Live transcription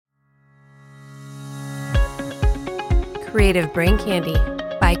Creative Brain Candy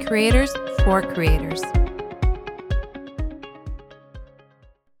by creators for creators.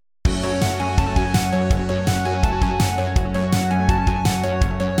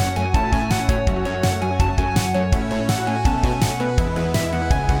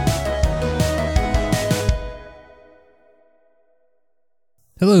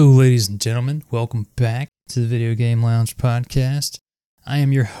 Hello, ladies and gentlemen. Welcome back to the Video Game Lounge podcast. I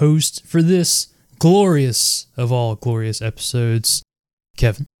am your host for this glorious of all glorious episodes,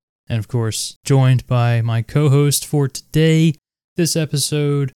 Kevin. And of course, joined by my co-host for today, this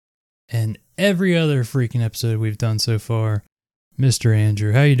episode, and every other freaking episode we've done so far, Mr.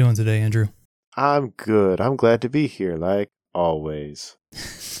 Andrew. How you doing today, Andrew? I'm good. I'm glad to be here, like always.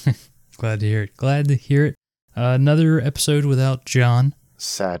 Glad to hear it. Glad to hear it. Another episode without John.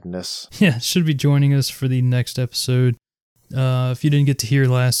 Sadness. Yeah, should be joining us for the next episode. If you didn't get to hear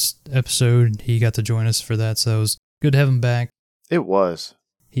last episode, he got to join us for that, so it was good to have him back. It was.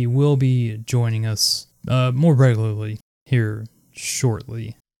 He will be joining us more regularly here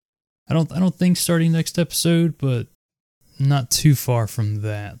shortly. I don't think starting next episode, but not too far from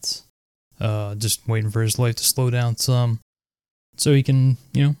that. Just waiting for his life to slow down some, so he can,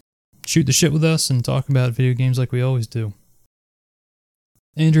 shoot the shit with us and talk about video games like we always do.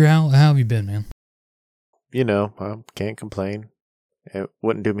 Andrew, how have you been, man? I can't complain. It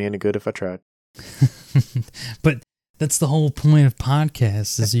wouldn't do me any good if I tried. But that's the whole point of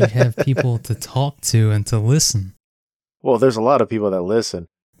podcasts, is you have people to talk to and to listen. Well, there's a lot of people that listen.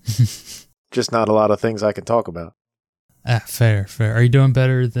 Just not a lot of things I can talk about. Fair. Are you doing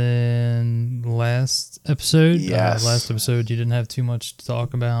better than last episode? Yes. Last episode, you didn't have too much to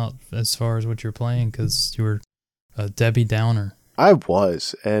talk about as far as what you're playing because you were a Debbie Downer. I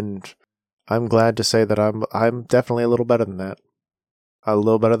was, and I'm glad to say that I'm definitely a little better than that. A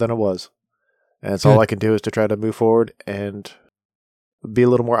little better than I was. And it's all I can do is to try to move forward and be a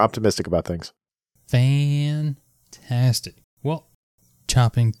little more optimistic about things. Fantastic. Well,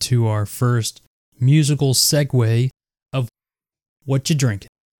 chopping to our first musical segue of what you drinking.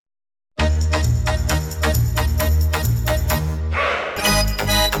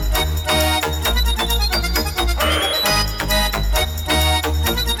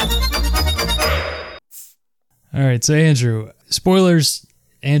 All right, so Andrew, spoilers,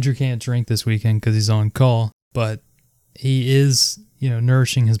 Andrew can't drink this weekend because he's on call, but he is,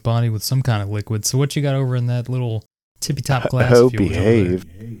 nourishing his body with some kind of liquid. So what you got over in that little tippy-top glass? Oh, behave.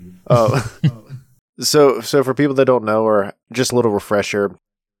 Oh, so for people that don't know, or just a little refresher,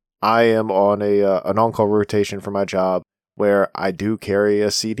 I am on an on-call rotation for my job where I do carry a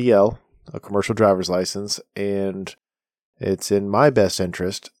CDL, a commercial driver's license, and it's in my best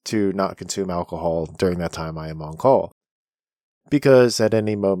interest to not consume alcohol during that time I am on call, because at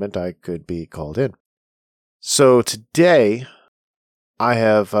any moment I could be called in. So today, I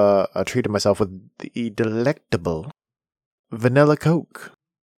have treated myself with the delectable vanilla Coke.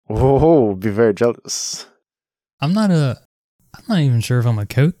 Oh, be very jealous. I'm not even sure if I'm a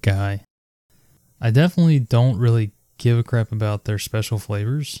Coke guy. I definitely don't really give a crap about their special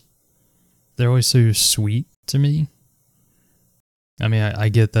flavors. They're always so sweet to me. I mean, I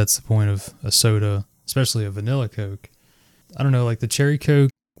get that's the point of a soda, especially a vanilla Coke. I don't know, like the cherry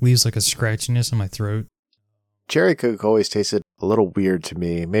Coke leaves like a scratchiness in my throat. Cherry Coke always tasted a little weird to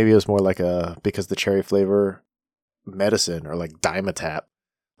me. Maybe it was more like because the cherry flavor medicine or like Dimetap.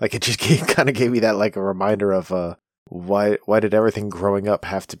 Like it just kind of gave me that like a reminder of why did everything growing up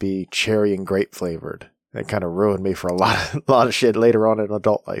have to be cherry and grape flavored? It kind of ruined me for a lot of shit later on in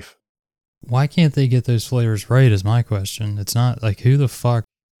adult life. Why can't they get those flavors right is my question. It's not like, who the fuck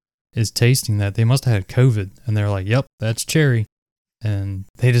is tasting that? They must have had COVID and they're like, yep, that's cherry. And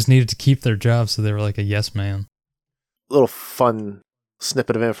they just needed to keep their job, so they were like a yes man. Little fun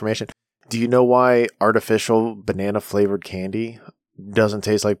snippet of information. Do you know why artificial banana flavored candy doesn't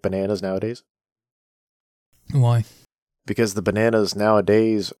taste like bananas nowadays? Why? Because the bananas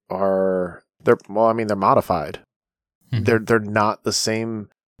nowadays they're modified. Mm-hmm. They're not the same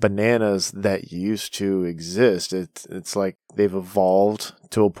bananas that used to exist. It's like they've evolved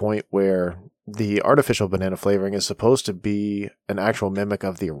to a point where the artificial banana flavoring is supposed to be an actual mimic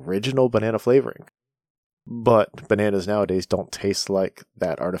of the original banana flavoring. But bananas nowadays don't taste like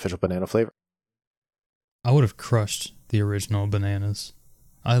that artificial banana flavor. I would have crushed the original bananas.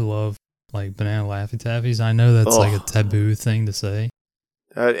 I love like banana Laffy Taffies. I know that's like a taboo thing to say.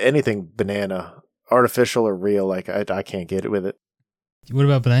 Anything banana, artificial or real, like I can't get it with it. What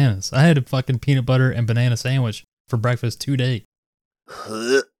about bananas? I had a fucking peanut butter and banana sandwich for breakfast today.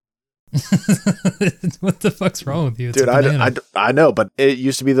 What the fuck's wrong with you? It's dude, I know, but it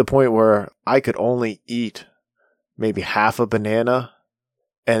used to be the point where I could only eat maybe half a banana,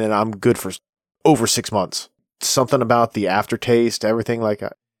 and then I'm good for over 6 months. Something about the aftertaste, everything like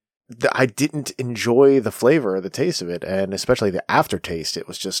I didn't enjoy the flavor or the taste of it, and especially the aftertaste. It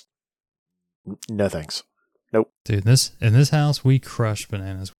was just no thanks. Nope. Dude, in this house, we crush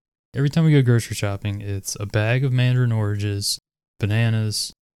bananas. Every time we go grocery shopping, it's a bag of mandarin oranges,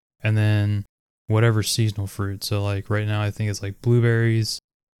 bananas, and then whatever seasonal fruit. So like right now, I think it's like blueberries,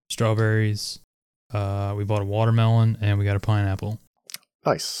 strawberries. We bought a watermelon and we got a pineapple.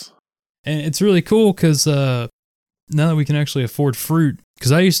 Nice. And it's really cool because now that we can actually afford fruit,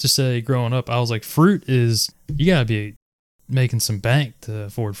 because I used to say growing up, I was like, fruit is, you got to be making some bank to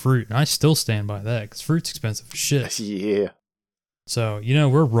afford fruit. And I still stand by that because fruit's expensive as shit. Yeah. So,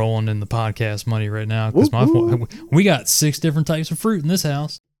 we're rolling in the podcast money right now because we got 6 different types of fruit in this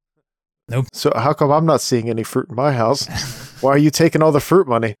house. Nope. So how come I'm not seeing any fruit in my house? Why are you taking all the fruit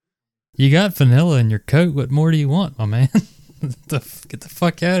money? You got vanilla in your coat. What more do you want, my man? Get the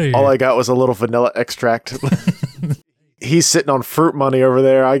fuck out of here. All I got was a little vanilla extract. He's sitting on fruit money over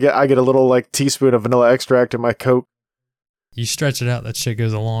there. I get a little like teaspoon of vanilla extract in my Coke. You stretch it out, that shit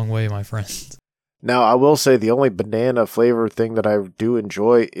goes a long way, my friend. Now, I will say the only banana flavored thing that I do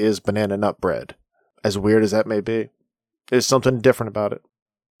enjoy is banana nut bread. As weird as that may be. There's something different about it.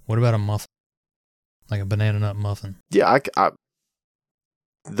 What about a muffin? Like a banana nut muffin? Yeah,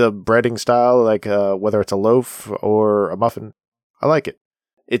 the breading style, like whether it's a loaf or a muffin, I like it.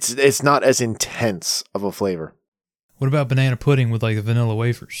 It's not as intense of a flavor. What about banana pudding with like the vanilla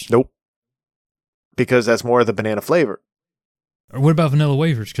wafers? Nope. Because that's more of the banana flavor. Or what about vanilla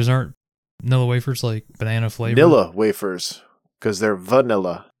wafers? Because aren't vanilla wafers like banana flavor? Vanilla wafers, because they're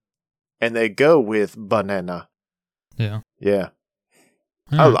vanilla. And they go with banana. Yeah. Yeah.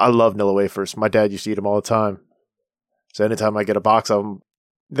 I love Nilla wafers. My dad used to eat them all the time. So anytime I get a box of them,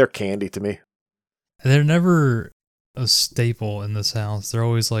 they're candy to me. They're never a staple in this house. They're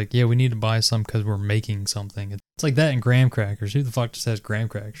always like, yeah, we need to buy some because we're making something. It's like that and graham crackers. Who the fuck just has graham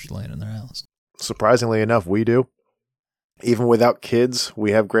crackers laying in their house? Surprisingly enough, we do. Even without kids,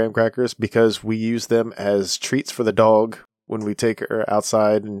 we have graham crackers because we use them as treats for the dog when we take her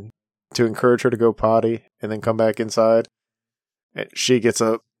outside and to encourage her to go potty and then come back inside. And she gets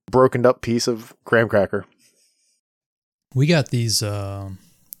a broken up piece of graham cracker. We got these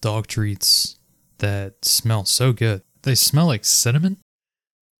dog treats that smell so good. They smell like cinnamon,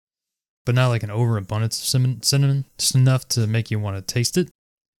 but not like an overabundance of cinnamon, just enough to make you want to taste it.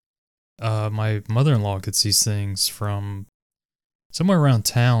 My mother-in-law gets these things from somewhere around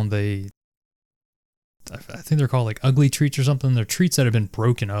town. I think they're called like ugly treats or something. They're treats that have been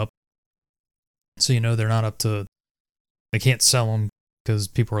broken up. So, they're not up to, they can't sell them because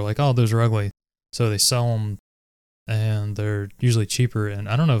people are like, oh, those are ugly. So they sell them and they're usually cheaper. And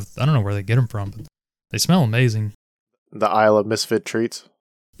I don't know where they get them from, but they smell amazing. The Isle of Misfit treats.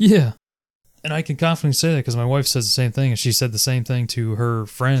 Yeah. And I can confidently say that because my wife says the same thing, and she said the same thing to her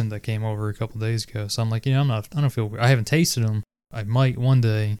friend that came over a couple days ago. So I'm like, I don't feel, I haven't tasted them. I might one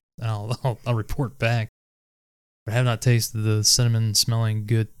day, and I'll report back. But I have not tasted the cinnamon smelling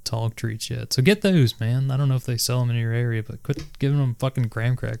good dog treats yet. So get those, man. I don't know if they sell them in your area, but quit giving them fucking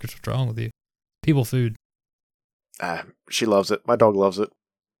graham crackers. What's wrong with you? People food. She loves it. My dog loves it.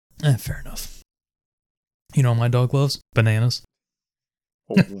 Fair enough. You know what my dog loves? Bananas.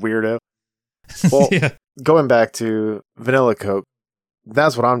 Weirdo. Well, yeah. Going back to vanilla Coke,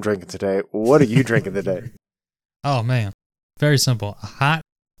 that's what I'm drinking today. What are you drinking today? Oh, man. Very simple. A hot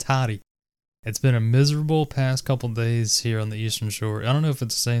toddy. It's been a miserable past couple days here on the Eastern Shore. I don't know if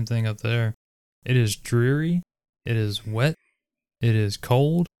it's the same thing up there. It is dreary. It is wet. It is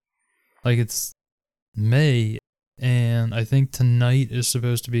cold. Like it's May, and I think tonight is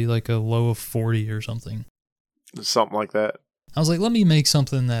supposed to be like a low of 40 or something. Something like that. I was like, let me make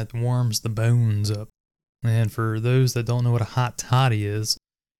something that warms the bones up. And for those that don't know what a hot toddy is,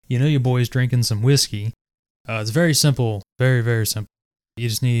 your boy's drinking some whiskey. It's very simple. Very, very simple. You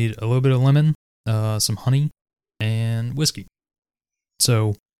just need a little bit of lemon, some honey, and whiskey.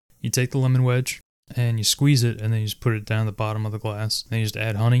 So you take the lemon wedge and you squeeze it, and then you just put it down the bottom of the glass. Then you just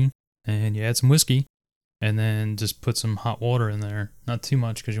add honey, and you add some whiskey, and then just put some hot water in there. Not too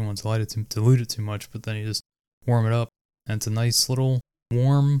much because you want to dilute it too much, but then you just warm it up, and it's a nice little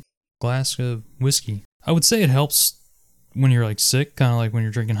warm glass of whiskey. I would say it helps when you're like sick, kind of like when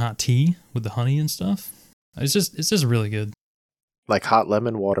you're drinking hot tea with the honey and stuff. It's just really good. Like hot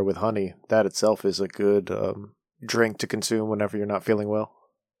lemon water with honey. That itself is a good drink to consume whenever you're not feeling well.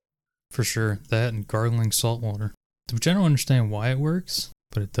 For sure. That and gargling salt water. Which I don't understand why it works,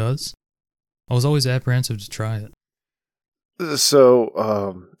 but it does. I was always apprehensive to try it.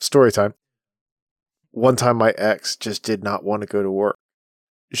 So, story time. one time my ex just did not want to go to work.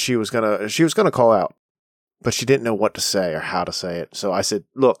 She was gonna call out, but she didn't know what to say or how to say it. So I said,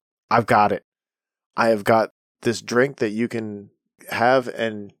 look, I've got it. I have got this drink that you can have,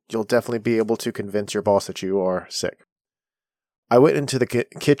 and you'll definitely be able to convince your boss that you are sick. I went into the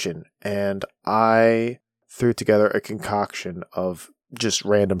kitchen and I threw together a concoction of just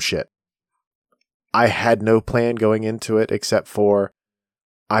random shit. I had no plan going into it except for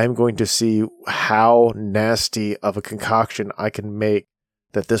I'm going to see how nasty of a concoction I can make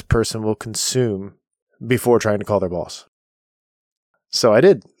that this person will consume before trying to call their boss. So I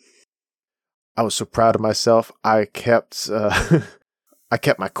did. I was so proud of myself. I kept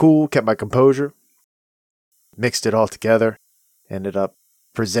my cool, kept my composure, mixed it all together, ended up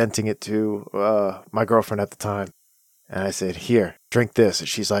presenting it to my girlfriend at the time. And I said, here, drink this. And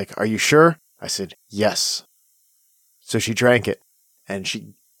she's like, are you sure? I said, yes. So she drank it and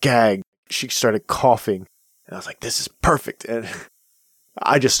she gagged. She started coughing. And I was like, this is perfect. And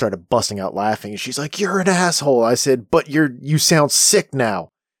I just started busting out laughing. And she's like, you're an asshole. I said, but you sound sick now.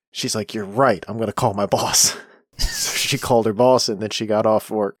 She's like, you're right. I'm going to call my boss. So she called her boss and then she got off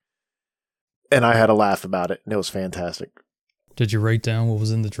work. And I had a laugh about it. And it was fantastic. Did you write down what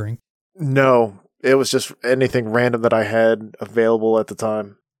was in the drink? No, it was just anything random that I had available at the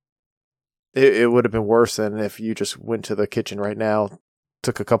time. It would have been worse than if you just went to the kitchen right now,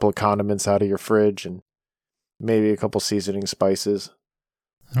 took a couple of condiments out of your fridge and maybe a couple seasoning spices.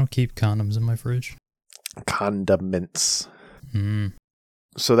 I don't keep condoms in my fridge. Condiments. Mm.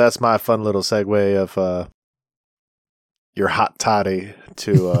 So that's my fun little segue of your hot toddy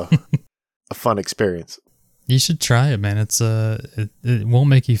to a fun experience. You should try it, man. It's it won't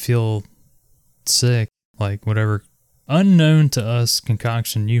make you feel sick, like whatever unknown to us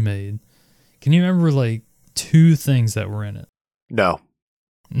concoction you made. Can you remember like 2 things that were in it? No.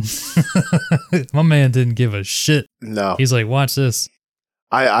 My man didn't give a shit. No. He's like, watch this.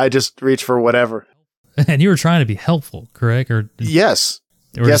 I just reached for whatever. And you were trying to be helpful, correct? Yes.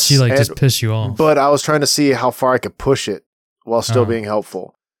 Or yes, did she like just piss you off? But I was trying to see how far I could push it while still being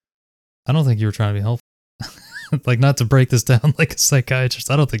helpful. I don't think you were trying to be helpful. Like, not to break this down like a psychiatrist,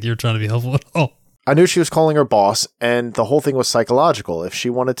 I don't think you were trying to be helpful at all. I knew she was calling her boss, and the whole thing was psychological. If she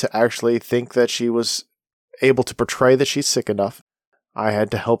wanted to actually think that she was able to portray that she's sick enough, I had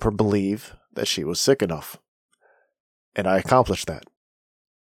to help her believe that she was sick enough. And I accomplished that.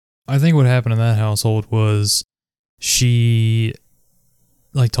 I think what happened in that household was she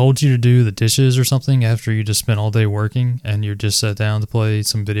like told you to do the dishes or something after you just spent all day working and you just sat down to play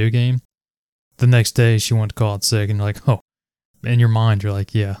some video game. The next day she wanted to call out sick and you're like, oh, in your mind you're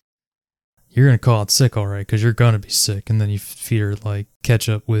like, yeah, you're going to call out sick all right because you're going to be sick. And then you feed her like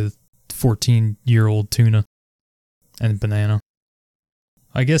ketchup with 14-year-old tuna and banana.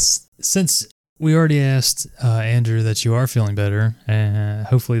 I guess since we already asked Andrew that you are feeling better, and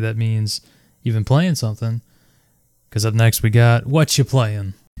hopefully that means you've been playing something. Because up next we got What You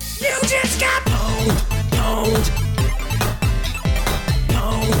Playing? You just got pwned.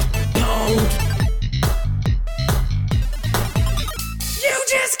 You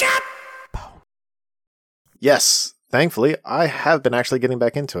just got pwned. Yes, thankfully, I have been actually getting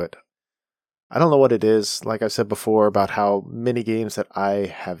back into it. I don't know what it is, like I said before, about how many games that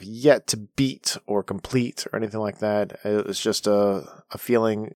I have yet to beat or complete or anything like that. It's just a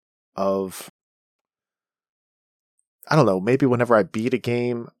feeling of, I don't know, maybe whenever I beat a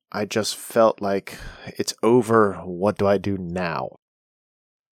game, I just felt like it's over. What do I do now?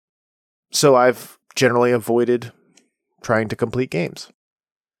 So I've generally avoided trying to complete games.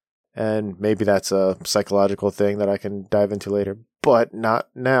 And maybe that's a psychological thing that I can dive into later, but not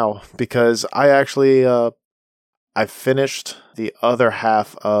now, because I actually, I finished the other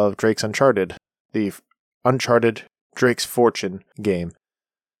half of Drake's Uncharted, the Uncharted Drake's Fortune game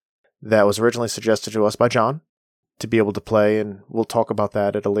that was originally suggested to us by John to be able to play, and we'll talk about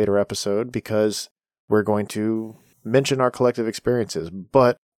that at a later episode because we're going to mention our collective experiences,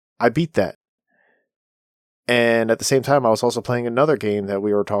 but I beat that. And at the same time, I was also playing another game that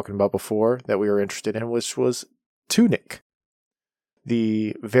we were talking about before that we were interested in, which was Tunic,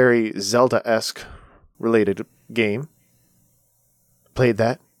 the very Zelda-esque related game. Played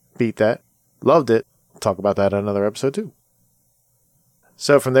that, beat that, loved it. We'll talk about that in another episode too.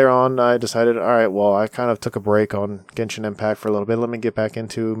 So from there on, I decided, all right, well, I kind of took a break on Genshin Impact for a little bit. Let me get back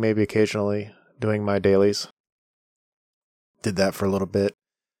into maybe occasionally doing my dailies. Did that for a little bit.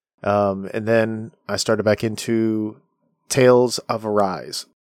 And then I started back into Tales of Arise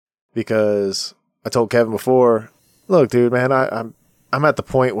because I told Kevin before, look, dude, man, I'm at the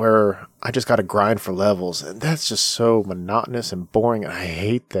point where I just got to grind for levels, and that's just so monotonous and boring, and I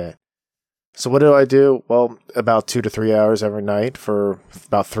hate that. So what do? Well, about 2 to 3 hours every night for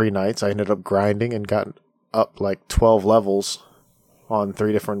about 3 nights. I ended up grinding and got up like 12 levels on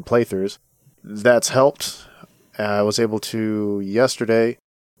 3 different playthroughs. That's helped. I was able to, yesterday,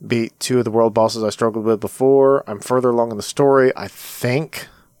 beat 2 of the world bosses I struggled with before. I'm further along in the story. I think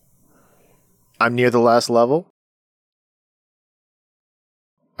I'm near the last level.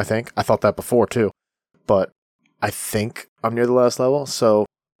 I thought that before too, but I think I'm near the last level. So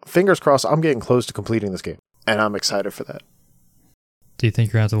fingers crossed, I'm getting close to completing this game, and I'm excited for that. Do you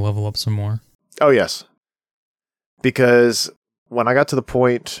think you're going to have to level up some more? Oh, yes. Because when I got to the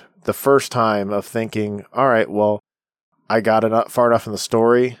point the first time of thinking, all right, well, I got far enough in the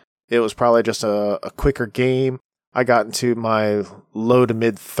story, it was probably just a quicker game. I got into my low to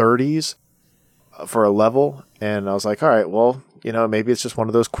mid 30s for a level, and I was like, all right, well, maybe it's just one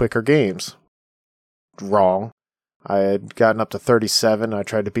of those quicker games. Wrong. I had gotten up to 37. I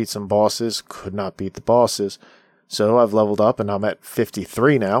tried to beat some bosses, could not beat the bosses. So I've leveled up, and I'm at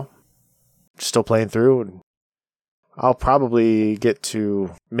 53 now. Still playing through, and I'll probably get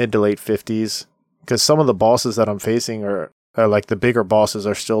to mid to late 50s, because some of the bosses that I'm facing are like the bigger bosses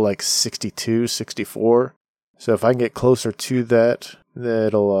are still like 62, 64. So if I can get closer to that,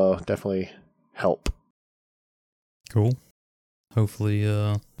 that'll definitely help. Cool. Hopefully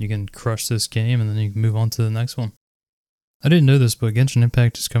you can crush this game and then you can move on to the next one. I didn't know this, but Genshin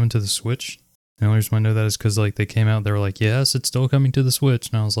Impact is coming to the Switch. The only reason I know that is because they came out, they were like, yes, it's still coming to the Switch.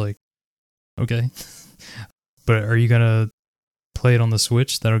 And I was like, okay. But are you going to play it on the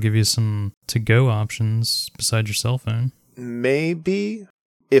Switch? That'll give you some to-go options besides your cell phone. Maybe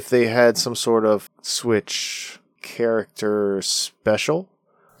if they had some sort of Switch character special,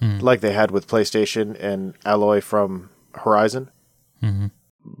 like they had with PlayStation and Aloy from Horizon. Mm-hmm.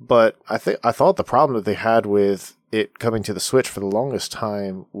 But I thought the problem that they had with it coming to the Switch for the longest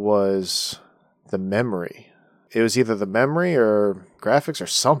time was the memory. It was either the memory or graphics or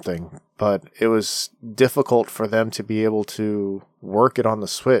something, but it was difficult for them to be able to work it on the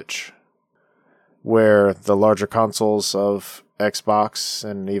Switch, where the larger consoles of Xbox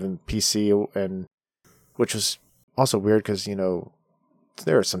and even PC, and which was also weird because,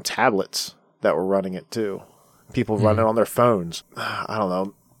 there are some tablets that were running it too. People run it on their phones. I don't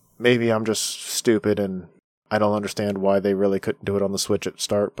know. Maybe I'm just stupid and I don't understand why they really couldn't do it on the Switch at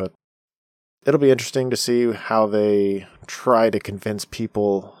start, but it'll be interesting to see how they try to convince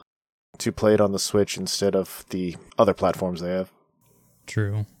people to play it on the Switch instead of the other platforms they have.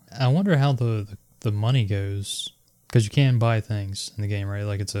 True. I wonder how the money goes, because you can buy things in the game, right?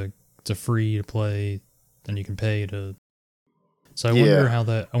 Like it's a free to play, and you can pay to. So I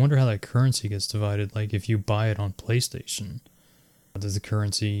wonder how that currency gets divided. Like if you buy it on PlayStation, does the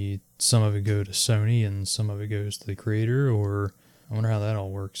currency, some of it go to Sony and some of it goes to the creator, or I wonder how that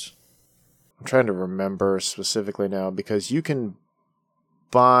all works. I'm trying to remember specifically now, because you can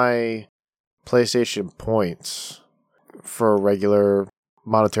buy PlayStation points for a regular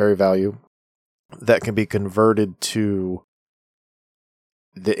monetary value that can be converted to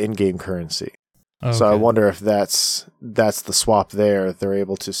the in-game currency. Okay. So I wonder if that's the swap there. They're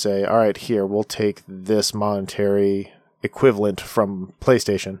able to say, all right, here, we'll take this monetary equivalent from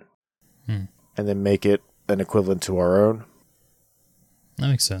PlayStation and then make it an equivalent to our own. That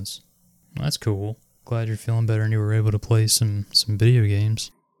makes sense. Well, that's cool. Glad you're feeling better and you were able to play some video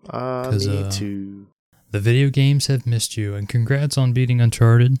games. Me too. The video games have missed you, and congrats on beating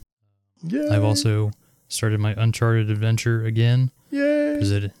Uncharted. Yay. I've also started my Uncharted adventure again. Yay!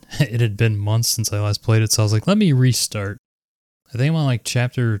 Because it had been months since I last played it, so I was like, let me restart. I think I'm on like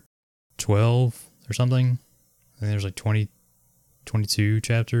chapter 12 or something. I think there's like 22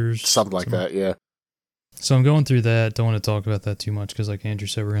 chapters. Something like that, yeah. So I'm going through that. Don't want to talk about that too much because like Andrew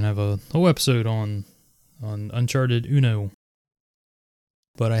said, we're going to have a whole episode on Uncharted Uno.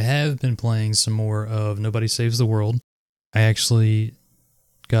 But I have been playing some more of Nobody Saves the World. I actually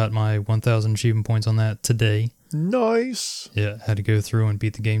got my 1,000 achievement points on that today. Nice. Yeah, had to go through and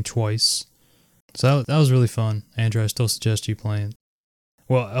beat the game twice. So that was really fun. Andrew, I still suggest you playing.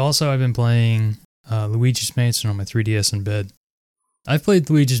 Well, also I've been playing Luigi's Mansion on my 3DS in bed. I've played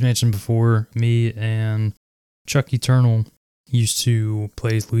Luigi's Mansion before. Me and Chuck Eternal used to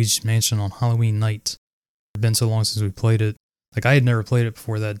play Luigi's Mansion on Halloween night. It's been so long since we played it. Like, I had never played it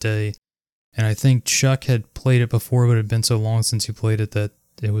before that day. And I think Chuck had played it before, but it had been so long since he played it that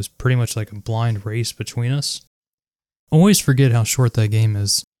it was pretty much like a blind race between us. Always forget how short that game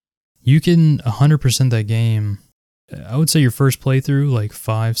is. You can 100% that game, I would say your first playthrough, like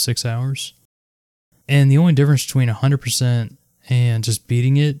 5-6 hours. And the only difference between 100% and just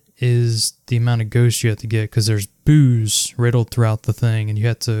beating it is the amount of ghosts you have to get, because there's booze riddled throughout the thing, and you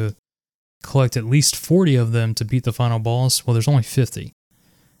have to collect at least 40 of them to beat the final boss. Well, there's only 50.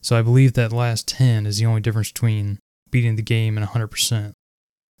 So I believe that last 10 is the only difference between beating the game and 100%.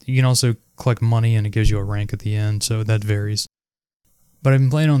 You can also collect money and it gives you a rank at the end, so that varies. But I've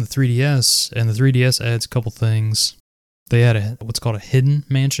been playing on the 3DS, and the 3DS adds a couple things. They add what's called a hidden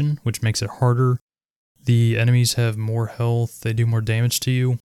mansion, which makes it harder. The enemies have more health, they do more damage to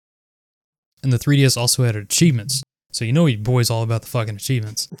you. And the 3DS also added achievements. So you know your boy's all about the fucking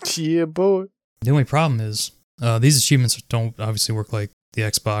achievements. Yeah, boy. The only problem is, these achievements don't obviously work like the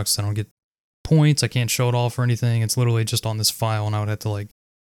Xbox. I don't get points, I can't show it off or anything. It's literally just on this file, and I would have to like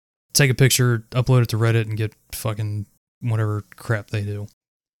take a picture, upload it to Reddit, and get fucking whatever crap they do.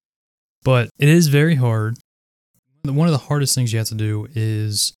 But it is very hard. One of the hardest things you have to do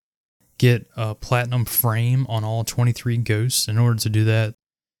is get a platinum frame on all 23 ghosts. In order to do that,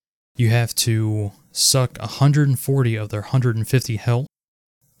 you have to suck 140 of their 150 health.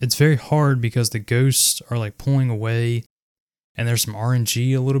 It's very hard because the ghosts are like pulling away, and there's some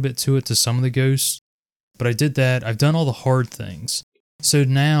RNG a little bit to it to some of the ghosts. But I did that. I've done all the hard things. So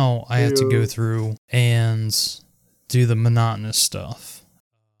now I have to go through and do the monotonous stuff.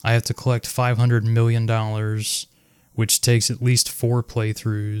 I have to collect $500 million, which takes at least 4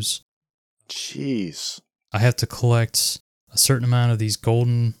 playthroughs. Jeez. I have to collect a certain amount of these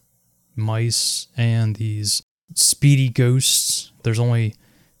golden mice and these speedy ghosts. There's only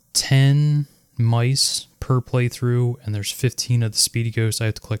 10 mice per playthrough, and there's 15 of the speedy ghosts. I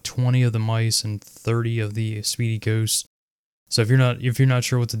have to collect 20 of the mice and 30 of the speedy ghosts. So if you're not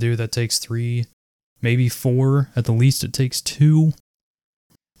sure what to do, that takes 3, maybe 4. At the least, it takes 2.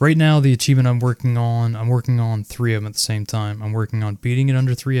 Right now, the achievement I'm working on 3 of them at the same time. I'm working on beating it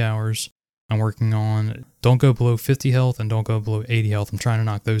under 3 hours. I'm working on don't go below 50 health and don't go below 80 health. I'm trying to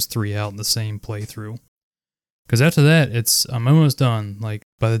knock those 3 out in the same playthrough. Because after that, I'm almost done. Like,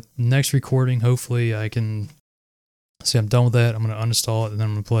 by the next recording, hopefully I can say I'm done with that. I'm going to uninstall it, and then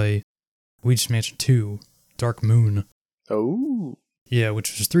I'm going to play Luigi's Mansion 2, Dark Moon. Oh. Yeah,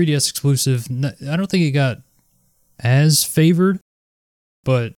 which was 3DS exclusive. I don't think it got as favored,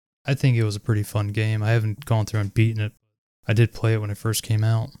 but I think it was a pretty fun game. I haven't gone through and beaten it. I did play it when it first came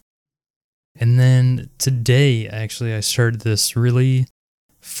out. And then today, actually, I started this really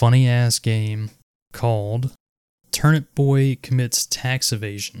funny-ass game called Turnip Boy Commits Tax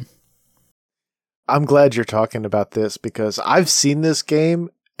Evasion. I'm glad you're talking about this because I've seen this game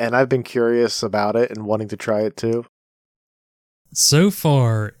and I've been curious about it and wanting to try it too. So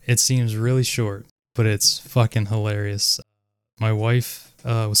far, it seems really short, but it's fucking hilarious. My wife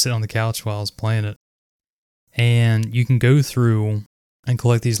was sitting on the couch while I was playing it, and you can go through and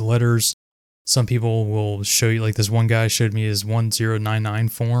collect these letters. Some people will show you, like this one guy showed me his 1099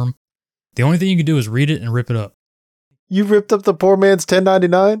 form. The only thing you can do is read it and rip it up. You ripped up the poor man's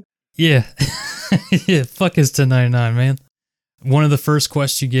 1099? Yeah. Yeah, fuck his 1099, man. One of the first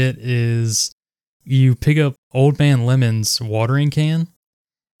quests you get is you pick up Old Man Lemon's watering can,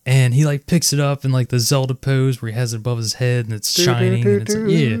 and he like picks it up in like the Zelda pose where he has it above his head and it's shining. And it's like,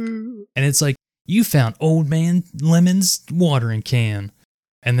 yeah. And it's like, you found Old Man Lemon's watering can.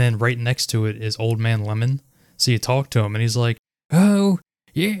 And then right next to it is Old Man Lemon. So you talk to him and he's like, oh,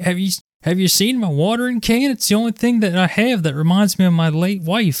 yeah, have you seen my watering can? It's the only thing that I have that reminds me of my late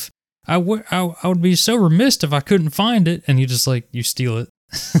wife. I would be so remiss if I couldn't find it. And you just like, you steal it.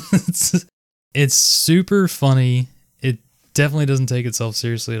 It's super funny. It definitely doesn't take itself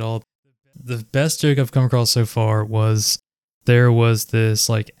seriously at all. The best joke I've come across so far was there was this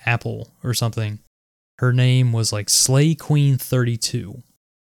like apple or something. Her name was like Slay Queen 32.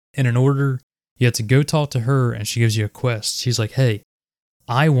 And in order, you have to go talk to her and she gives you a quest. She's like, hey,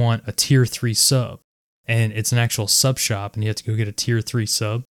 I want a tier 3 sub. And it's an actual sub shop and you have to go get a tier 3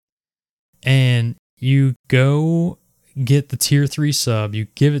 sub. And you go get the tier 3 sub, you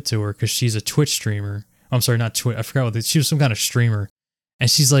give it to her because she's a Twitch streamer. I'm sorry, not Twitch. I forgot she was some kind of streamer. And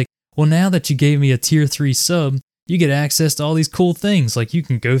she's like, well, now that you gave me a tier 3 sub, you get access to all these cool things. Like you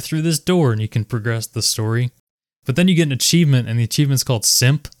can go through this door and you can progress the story. But then you get an achievement and the achievement's called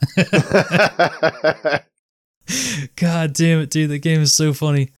Simp. God damn it, dude. That game is so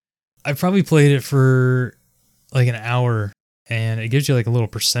funny. I probably played it for like an hour. And it gives you like a little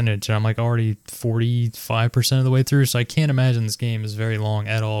percentage. And I'm like already 45% of the way through. So I can't imagine this game is very long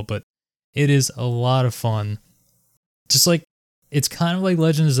at all. But it is a lot of fun. Just like, it's kind of like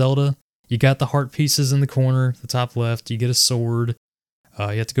Legend of Zelda. You got the heart pieces in the corner, the top left. You get a sword. You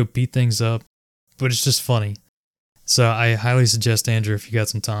have to go beat things up. But it's just funny. So I highly suggest, Andrew, if you got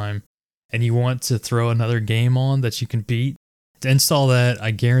some time and you want to throw another game on that you can beat, to install that,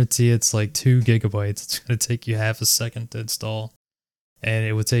 I guarantee it's like 2 gigabytes. It's going to take you half a second to install. and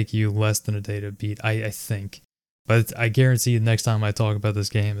it would take you less than a day to beat, I think. But I guarantee the next time I talk about this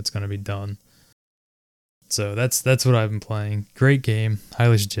game, it's going to be done. So that's what I've been playing. Great game.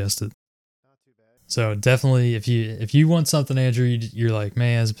 Highly suggested. So definitely, if you want something, Andrew, you're like,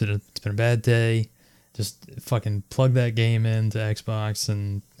 man, it's been a bad day. Just fucking plug that game into Xbox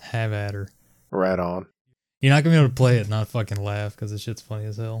and have at her. Right on. You're not gonna be able to play it and not fucking laugh because this shit's funny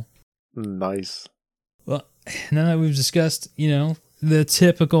as hell. Nice. Well, now that we've discussed, the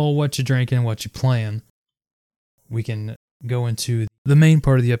typical what you drinking, what you playing, we can go into the main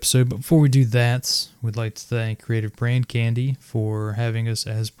part of the episode. But before we do that, we'd like to thank Creative Brand Candy for having us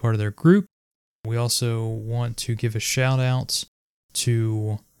as part of their group. We also want to give a shout out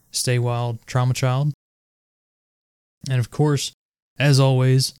to Stay Wild Trauma Child. And of course, as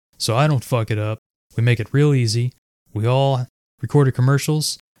always, so I don't fuck it up, we make it real easy. We all recorded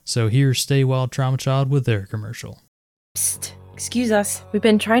commercials, so here's Stay Wild Trauma Child with their commercial. Psst, excuse us. We've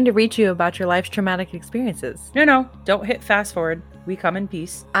been trying to reach you about your life's traumatic experiences. No, don't hit fast forward. We come in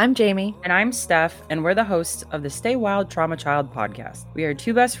peace. I'm Jamie. And I'm Steph, and we're the hosts of the Stay Wild Trauma Child podcast. We are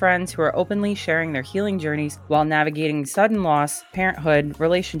two best friends who are openly sharing their healing journeys while navigating sudden loss, parenthood,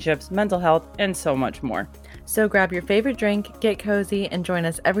 relationships, mental health, and so much more. So grab your favorite drink, get cozy, and join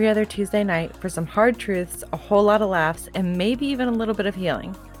us every other Tuesday night for some hard truths, a whole lot of laughs, and maybe even a little bit of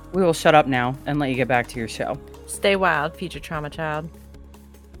healing. We will shut up now and let you get back to your show. Stay wild, future trauma child.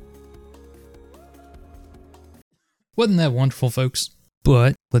 Wasn't that wonderful, folks?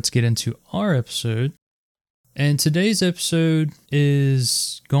 But let's get into our episode. And today's episode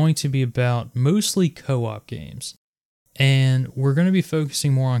is going to be about mostly co-op games. And we're going to be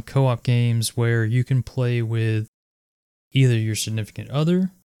focusing more on co-op games where you can play with either your significant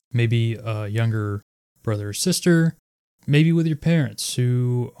other, maybe a younger brother or sister, maybe with your parents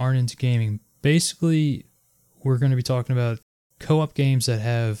who aren't into gaming. Basically, we're going to be talking about co-op games that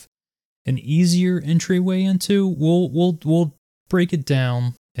have an easier entryway into. We'll break it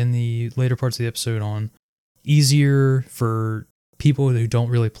down in the later parts of the episode on easier for people who don't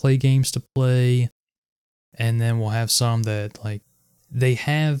really play games to play. And then we'll have some that they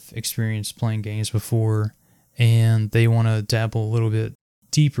have experience playing games before and they want to dabble a little bit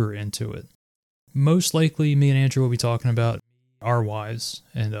deeper into it. Most likely me and Andrew will be talking about our wives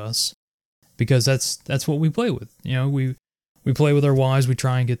and us because that's what we play with. We play with our wives. We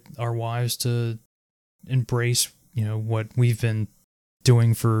try and get our wives to embrace, what we've been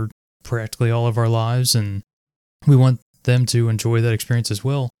doing for practically all of our lives. And we want them to enjoy that experience as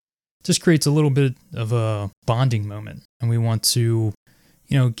well. Just creates a little bit of a bonding moment. And we want to,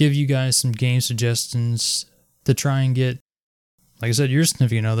 give you guys some game suggestions to try and get, like I said, your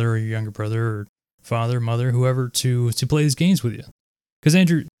significant other or your younger brother or father, mother, whoever to play these games with you. Because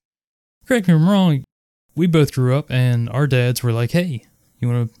Andrew, correct me if I'm wrong, we both grew up and our dads were like, hey, you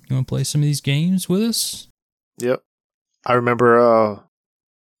want to play some of these games with us? Yep. I remember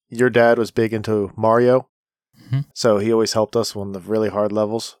your dad was big into Mario, so he always helped us on the really hard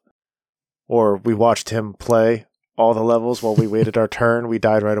levels. Or we watched him play all the levels while we waited our turn. We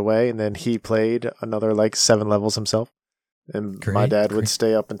died right away, and then he played another 7 levels himself. And my dad would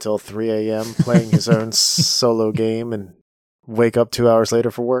stay up until 3 a.m. playing his own solo game and wake up 2 hours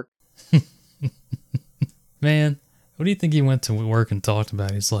later for work. Man, what do you think he went to work and talked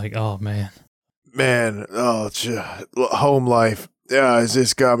about? He's like, oh, man. Home life. Yeah, it's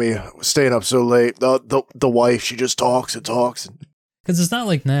just got me staying up so late. The wife, she just talks and talks. Because it's not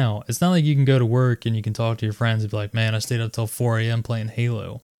like now. It's not like you can go to work and you can talk to your friends and be like, man, I stayed up till 4 a.m. playing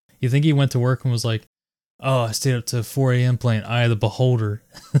Halo. You think he went to work and was like, oh, I stayed up till 4 a.m. playing Eye of the Beholder.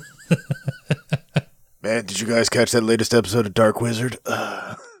 Man, did you guys catch that latest episode of Dark Wizard?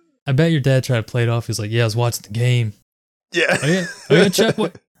 I bet your dad tried to play it off. He's like, yeah, I was watching the game. Yeah. Oh, yeah, Chuck,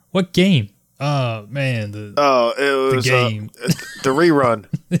 what game? Oh, man. It was the game. The rerun.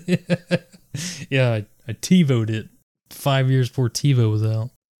 Yeah, I TiVo'd it 5 years before TiVo was out.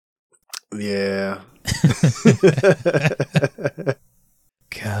 Yeah.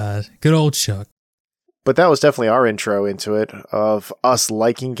 God, good old Chuck. But that was definitely our intro into it, of us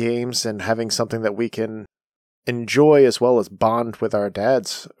liking games and having something that we can enjoy as well as bond with our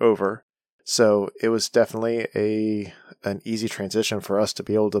dads over. So it was definitely an easy transition for us to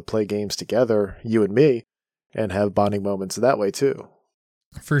be able to play games together, you and me, and have bonding moments that way too.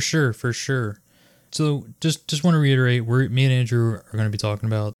 For sure. So just want to reiterate, me and Andrew are going to be talking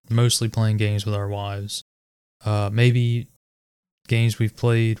about mostly playing games with our wives. Maybe games we've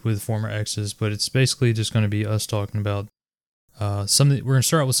played with former exes, but it's basically just going to be us talking about we're going to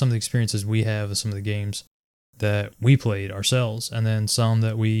start out with some of the experiences we have with some of the games that we played ourselves, and then some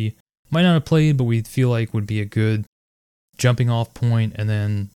that we might not have played, but we feel like would be a good jumping off point, and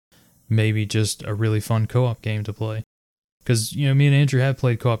then maybe just a really fun co-op game to play. Because, you know, me and Andrew have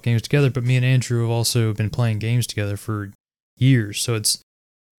played co-op games together, but me and Andrew have also been playing games together for years. So it's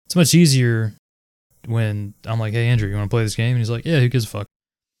much easier when I'm like, hey, Andrew, you want to play this game? And he's like, yeah, who gives a fuck?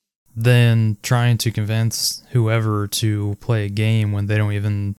 Than trying to convince whoever to play a game when they don't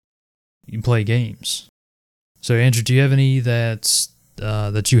even play games. So, Andrew, do you have any that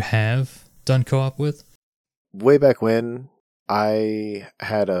you have done co-op with? Way back when, I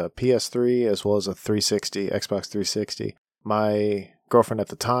had a PS3 as well as a 360, Xbox 360. My girlfriend at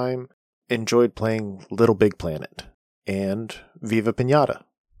the time enjoyed playing Little Big Planet and Viva Pinata.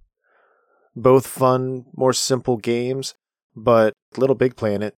 Both fun, more simple games, but Little Big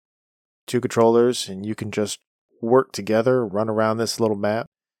Planet, 2 controllers, and you can just work together, run around this little map.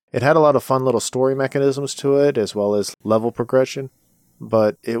 It had a lot of fun little story mechanisms to it, as well as level progression,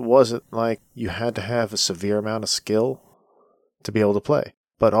 but it wasn't like you had to have a severe amount of skill to be able to play.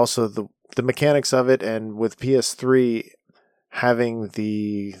 But also the mechanics of it, and with PS3 having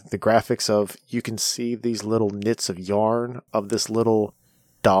the graphics of, you can see these little knits of yarn of this little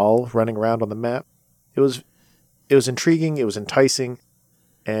doll running around on the map. It was intriguing, it was enticing,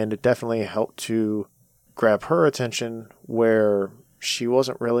 and it definitely helped to grab her attention where she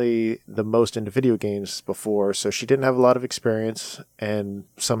wasn't really the most into video games before, so she didn't have a lot of experience. And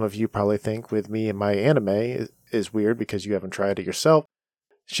some of you probably think with me and my anime is weird because you haven't tried it yourself.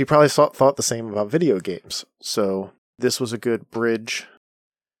 She probably thought the same about video games. So this was a good bridge.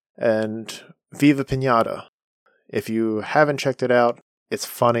 And Viva Pinata, if you haven't checked it out, it's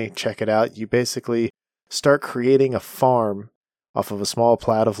funny, check it out. You basically start creating a farm off of a small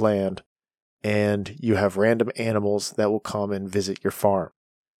plat of land, and you have random animals that will come and visit your farm.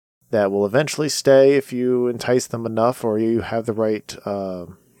 That will eventually stay if you entice them enough, or you have the right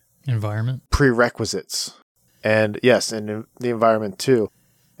environment prerequisites. And yes, and the environment too.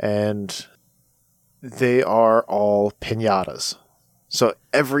 And they are all piñatas. So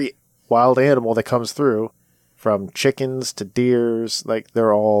every wild animal that comes through, from chickens to deers, like,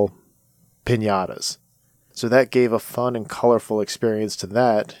 they're all piñatas. So that gave a fun and colorful experience to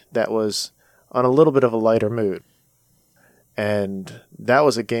that was on a little bit of a lighter mood. And that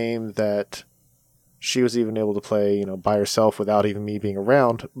was a game that she was even able to play, you know, by herself without even me being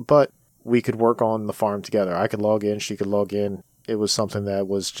around, but we could work on the farm together. I could log in, she could log in. It was something that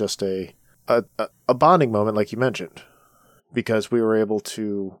was just a bonding moment, like you mentioned, because we were able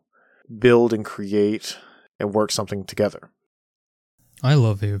to build and create and work something together. I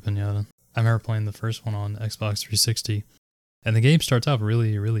love Viva Pinata. I remember playing the first one on Xbox 360, and the game starts out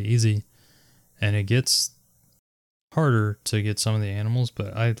really, really easy, and it gets harder to get some of the animals,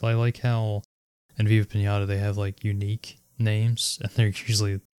 but I like how in Viva Pinata they have like unique names, and they're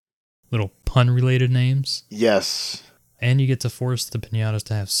usually little pun-related names. Yes. And you get to force the piñatas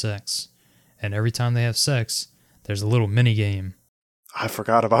to have sex, and every time they have sex, there's a little mini game. I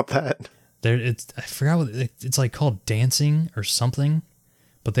forgot about that. I forgot what it's like, called dancing or something.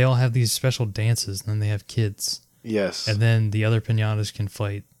 But they all have these special dances, and then they have kids. Yes. And then the other piñatas can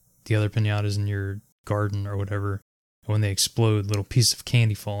fight the other piñatas in your garden or whatever. And when they explode, little pieces of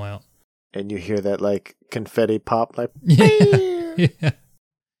candy fall out. And you hear that, like, confetti pop, like... Yeah.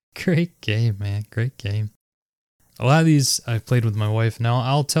 Great game, man. Great game. A lot of these I've played with my wife. Now,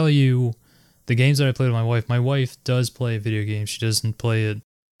 I'll tell you, the games that I played with my wife does play video games. She doesn't play it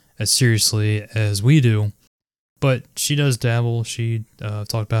as seriously as we do. But she does dabble. She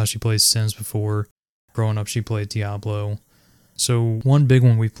talked about how she plays Sims before. Growing up, she played Diablo. So one big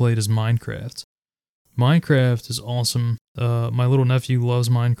one we played is Minecraft. Minecraft is awesome. My little nephew loves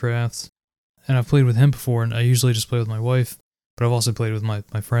Minecraft. And I've played with him before, and I usually just play with my wife. But I've also played with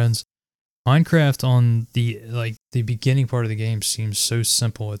my friends. Minecraft on the beginning part of the game seems so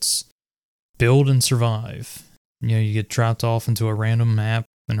simple. It's build and survive. You know, you get dropped off into a random map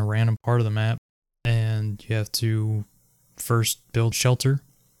in a random part of the map. And you have to first build shelter,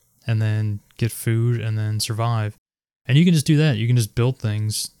 and then get food, and then survive. And you can just do that. You can just build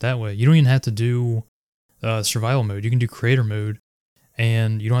things that way. You don't even have to do survival mode. You can do creator mode,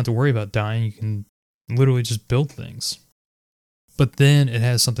 and you don't have to worry about dying. You can literally just build things. But then it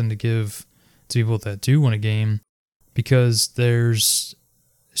has something to give to people that do want a game, because there's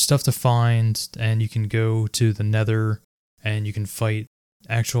stuff to find, and you can go to the Nether, and you can fight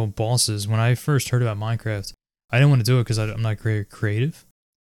actual bosses. When I first heard about Minecraft, I didn't want to do it because I'm not very creative.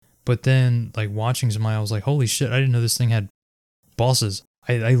 But then, like, watching somebody, I was like, holy shit, I didn't know this thing had bosses.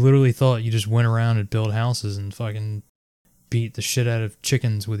 I literally thought you just went around and build houses and fucking beat the shit out of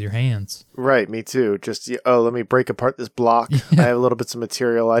chickens with your hands. Right, me too. Just, let me break apart this block. I have little bits of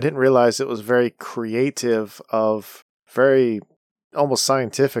material. I didn't realize it was very creative of very almost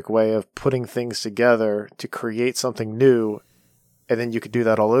scientific way of putting things together to create something new, and then you could do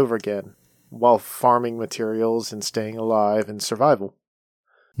that all over again while farming materials and staying alive and survival.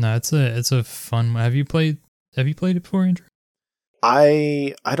 No, it's a fun one. Have you played it before, Andrew?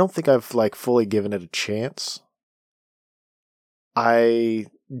 I don't think I've like fully given it a chance. I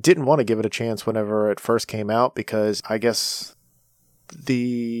didn't want to give it a chance whenever it first came out because I guess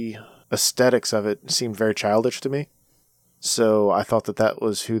the aesthetics of it seemed very childish to me. So I thought that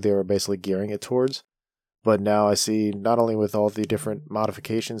was who they were basically gearing it towards. But now I see not only with all the different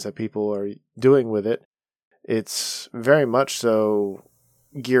modifications that people are doing with it, it's very much so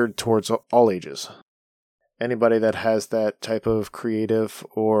geared towards all ages. Anybody that has that type of creative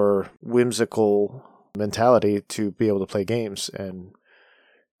or whimsical mentality to be able to play games and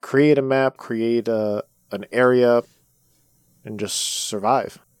create a map, create an area, and just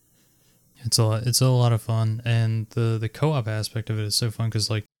survive. It's a lot of fun, and the co-op aspect of it is so fun because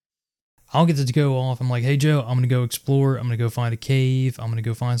like I'll get to go off. I'm like, hey Joe, I'm gonna go explore. I'm gonna go find a cave. I'm gonna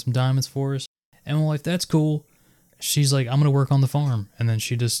go find some diamonds for us. And I'm like, that's cool. She's like, I'm gonna work on the farm, and then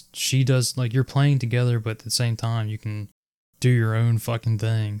she does like you're playing together, but at the same time you can do your own fucking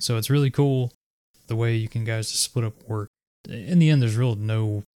thing. So it's really cool the way you can guys just split up work. In the end, there's real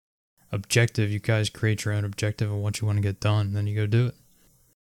no objective. You guys create your own objective of what you want to get done, and then you go do it.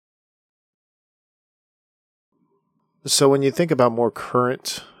 So when you think about more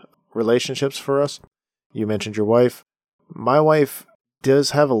current relationships for us, you mentioned your wife. My wife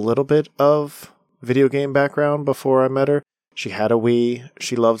does have a little bit of video game background before I met her. She had a Wii.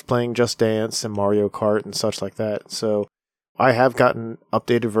 She loved playing Just Dance and Mario Kart and such like that. So I have gotten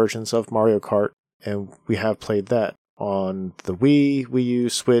updated versions of Mario Kart, and we have played that on the Wii, Wii U,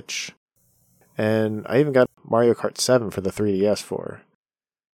 Switch, and I even got Mario Kart 7 for the 3DS for her.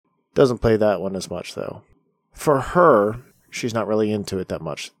 Doesn't play that one as much though. For her, she's not really into it that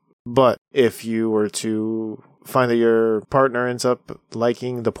much. But if you were to find that your partner ends up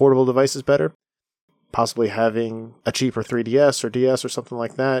liking the portable devices better, possibly having a cheaper 3DS or DS or something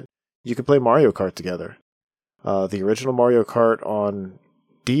like that, you could play Mario Kart together. The original Mario Kart on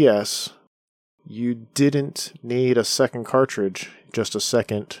DS, you didn't need a second cartridge, just a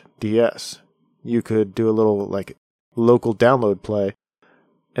second DS. You could do a little like local download play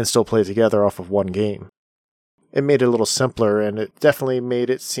and still play together off of one game. It made it a little simpler, and it definitely made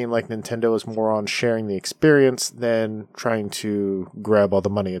it seem like Nintendo was more on sharing the experience than trying to grab all the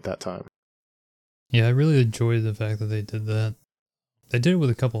money at that time. Yeah, I really enjoyed the fact that they did that. They did it with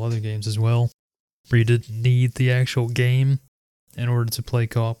a couple other games as well, where you didn't need the actual game in order to play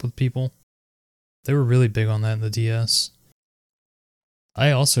co-op with people. They were really big on that in the DS.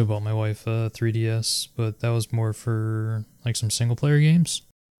 I also bought my wife a 3DS, but that was more for like some single-player games.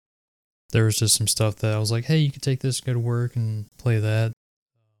 There was just some stuff that I was like, hey, you could take this, go to work, and play that.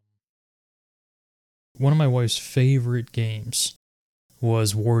 One of my wife's favorite games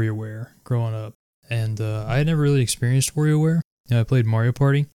was WarioWare growing up. And I had never really experienced WarioWare. You know, I played Mario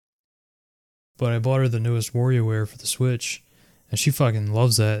Party. But I bought her the newest WarioWare for the Switch. And she fucking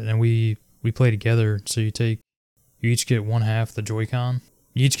loves that. And we play together. So you each get one half the Joy-Con.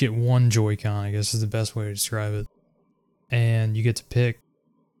 You each get one Joy-Con, I guess is the best way to describe it. And you get to pick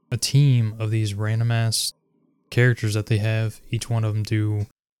a team of these random ass characters that they have. Each one of them do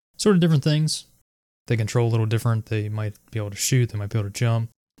sort of different things. They control a little different. They might be able to shoot. They might be able to jump.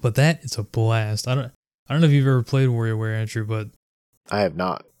 But that is a blast. I don't know if you've ever played WarioWare, Andrew, but I have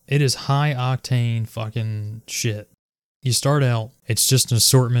not. It is high octane fucking shit. You start out, it's just an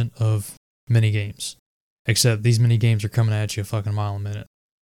assortment of mini games. Except these mini games are coming at you a fucking mile a minute.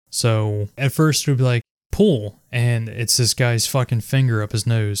 So at first it would be like, pull, and it's this guy's fucking finger up his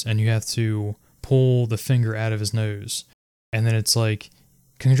nose, and you have to pull the finger out of his nose. And then it's like,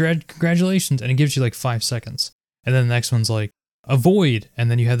 congratulations, and it gives you like 5 seconds. And then the next one's like, avoid,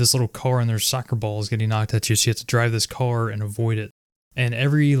 and then you have this little car and there's soccer balls getting knocked at you, so you have to drive this car and avoid it. And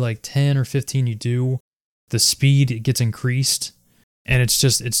every like 10 or 15 you do, the speed gets increased, and it's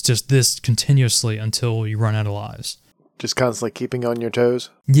just this continuously until you run out of lives. Just constantly keeping on your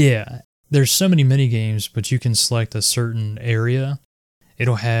toes? Yeah. There's so many mini games, but you can select a certain area.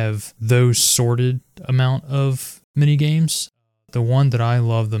 It'll have those sorted amount of mini games. The one that I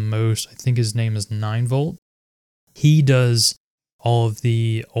love the most, I think his name is 9Volt. He does all of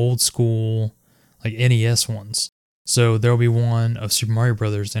the old school like NES ones. So there'll be one of Super Mario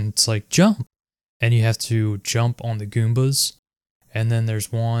Brothers, and it's like jump, and you have to jump on the Goombas. And then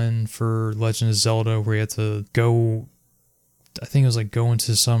there's one for Legend of Zelda where you have to go, I think it was like go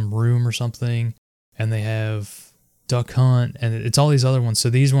into some room or something, and they have Duck Hunt, and it's all these other ones. So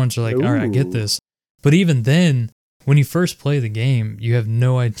these ones are like, all right, I get this. But even then, when you first play the game, you have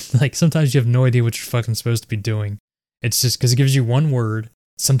no idea. Like, sometimes you have no idea what you're fucking supposed to be doing. It's just because it gives you one word.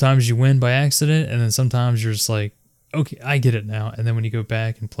 Sometimes you win by accident, and then sometimes you're just like, okay, I get it now. And then when you go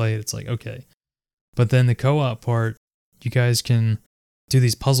back and play it, it's like, okay. But then the co-op part, you guys can do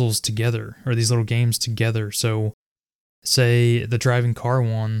these puzzles together, or these little games together. So, say the driving car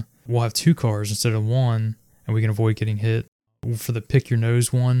one, we'll have 2 cars instead of 1, and we can avoid getting hit. For the pick your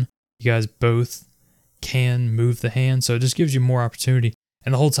nose one, you guys both can move the hand, so it just gives you more opportunity.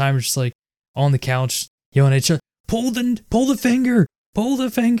 And the whole time you're just like on the couch yelling at each other, pull the finger.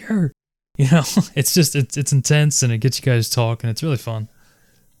 You know, it's just it's intense, and it gets you guys talking. It's really fun.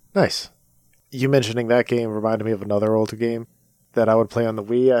 Nice. You mentioning that game reminded me of another older game that I would play on the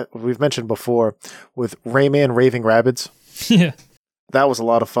Wii. We've mentioned before with Rayman Raving Rabbids. Yeah. That was a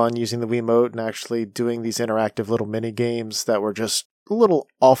lot of fun using the Wiimote and actually doing these interactive little mini games that were just a little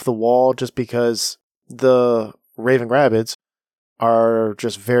off the wall, just because the Raving Rabbids are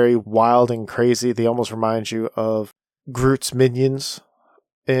just very wild and crazy. They almost remind you of Groot's minions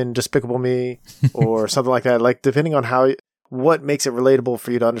in Despicable Me or something like that. Like, depending on what makes it relatable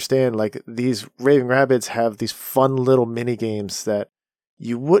for you to understand, like, these Raving Rabbids have these fun little mini games that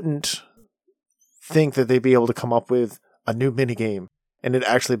you wouldn't think that they'd be able to come up with a new mini game and it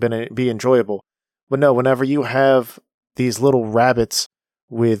actually be enjoyable. But no, whenever you have these little rabbits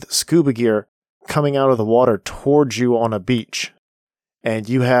with scuba gear coming out of the water towards you on a beach, and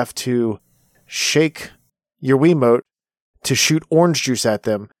you have to shake your Wiimote to shoot orange juice at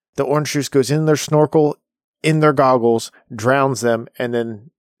them, the orange juice goes in their snorkel, in their goggles, drowns them, and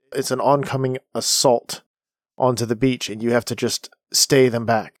then it's an oncoming assault onto the beach, and you have to just stay them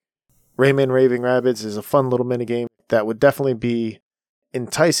back. Rayman Raving Rabbids is a fun little minigame that would definitely be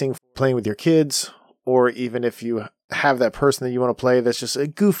enticing for playing with your kids, or even if you have that person that you want to play that's just a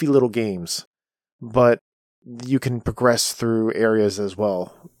goofy little games. But you can progress through areas as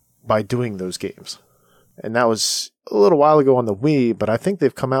well by doing those games. And that was a little while ago on the Wii, but I think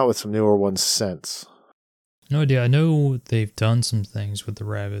they've come out with some newer ones since. No idea. I know they've done some things with the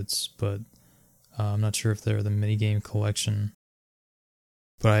rabbits, but I'm not sure if they're the minigame collection.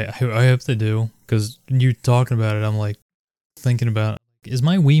 But I hope they do, because you talking about it, I'm like thinking about, is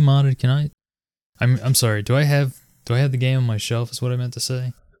my Wii modded? I'm sorry. Do I have the game on my shelf? Is what I meant to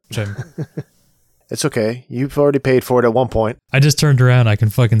say. It's okay. You've already paid for it at one point. I just turned around. I can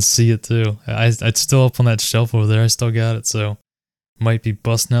fucking see it too. It's still up on that shelf over there. I still got it, so might be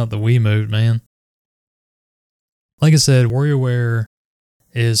busting out the Wiimote, man. Like I said, WarioWare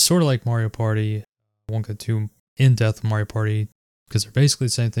is sort of like Mario Party. I won't go too in-depth with Mario Party because they're basically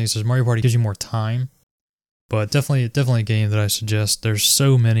the same thing. So Mario Party gives you more time, but definitely a game that I suggest. There's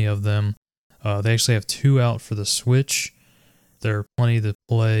so many of them. They actually have 2 out for the Switch. There are plenty to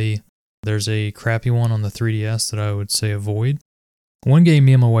play. There's a crappy one on the 3DS that I would say avoid. One game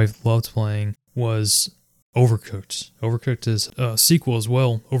me and my wife loved playing was Overcooked. Overcooked is a sequel as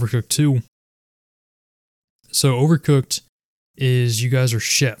well, Overcooked 2. So Overcooked is you guys are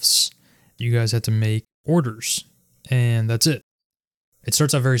chefs. You guys have to make orders, and that's it. It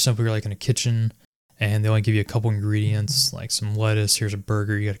starts out very simple. You're like in a kitchen, and they only give you a couple ingredients, like some lettuce, here's a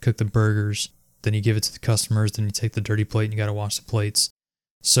burger, you got to cook the burgers, then you give it to the customers, then you take the dirty plate and you got to wash the plates.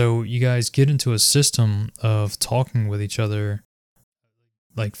 So you guys get into a system of talking with each other.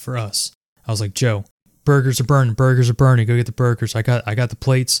 Like for us, I was like, Joe, burgers are burning, go get the burgers. I got the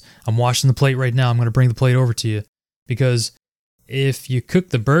plates, I'm washing the plate right now, I'm going to bring the plate over to you. Because if you cook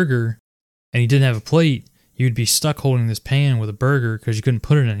the burger and you didn't have a plate, you'd be stuck holding this pan with a burger because you couldn't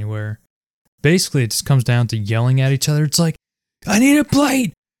put it anywhere. Basically, it just comes down to yelling at each other. It's like, I need a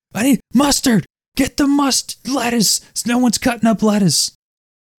plate, I need mustard, get the lettuce, no one's cutting up lettuce.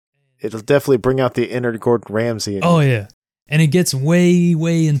 It'll definitely bring out the inner Gordon Ramsay. Oh, yeah. And it gets way,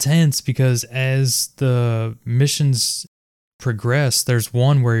 way intense because as the missions progress, there's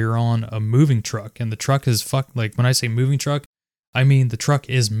one where you're on a moving truck, and the truck is like, when I say moving truck, I mean the truck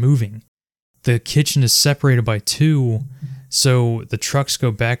is moving. The kitchen is separated by 2, so the trucks go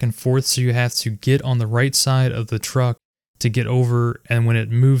back and forth, so you have to get on the right side of the truck to get over, and when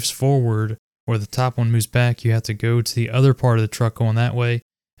it moves forward, or the top one moves back, you have to go to the other part of the truck going that way,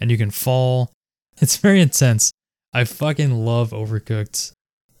 and you can fall. It's very intense. I fucking love Overcooked.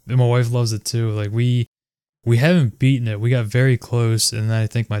 And my wife loves it too. Like we haven't beaten it. We got very close, and then I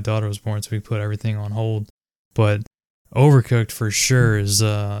think my daughter was born, so we put everything on hold. But Overcooked for sure is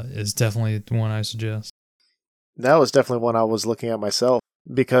definitely the one I suggest. That was definitely one I was looking at myself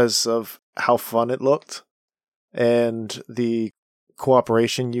because of how fun it looked and the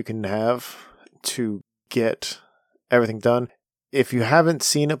cooperation you can have to get everything done. If you haven't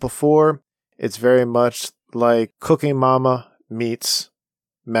seen it before, it's very much like Cooking Mama meets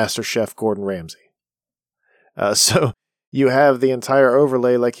Master Chef Gordon Ramsay. So you have the entire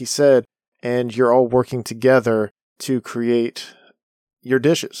overlay, like he said, and you're all working together to create your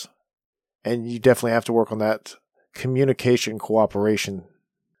dishes. And you definitely have to work on that communication, cooperation.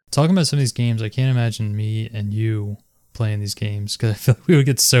 Talking about some of these games, I can't imagine me and you playing these games because I feel like we would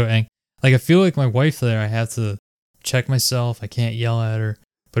get so angry. Like, I feel like my wife there, I have to check myself. I can't yell at her.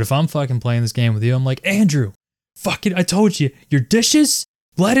 But if I'm fucking playing this game with you, I'm like, Andrew, fucking, I told you, your dishes,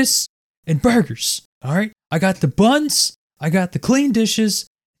 lettuce, and burgers. All right? I got the buns. I got the clean dishes.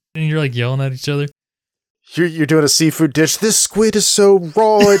 And you're like yelling at each other. You're doing a seafood dish. This squid is so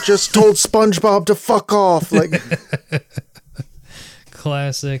raw, it just told SpongeBob to fuck off. Like,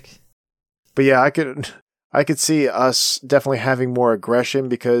 classic. But yeah, I could see us definitely having more aggression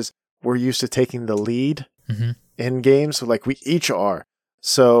because we're used to taking the lead in games, like we each are.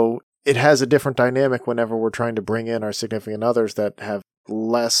 So it has a different dynamic whenever we're trying to bring in our significant others that have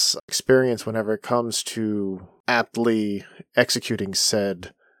less experience whenever it comes to aptly executing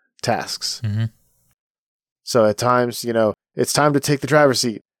said tasks. So at times, it's time to take the driver's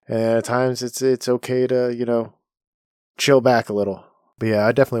seat. And at times it's okay to, chill back a little. But yeah,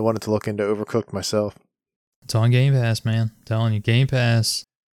 I definitely wanted to look into Overcooked myself. It's on Game Pass, man. I'm telling you, Game Pass,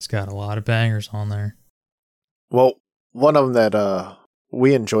 it's got a lot of bangers on there. Well, one of them that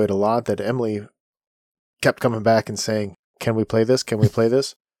we enjoyed a lot that Emily kept coming back and saying, can we play this? Can we play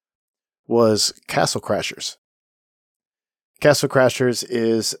this? Was Castle Crashers. Castle Crashers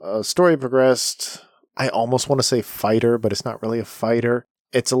is a story progressed, I almost want to say fighter, but it's not really a fighter.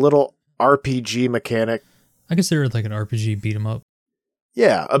 It's a little RPG mechanic. I consider it like an RPG beat 'em up.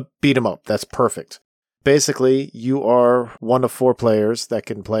 Yeah, a beat 'em up. That's perfect. Basically, you are one of 4 players that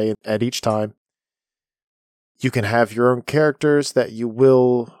can play at each time. You can have your own characters that you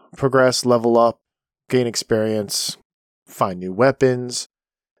will progress, level up, gain experience, find new weapons,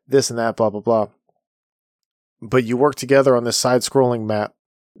 this and that, blah, blah, blah. But you work together on this side-scrolling map,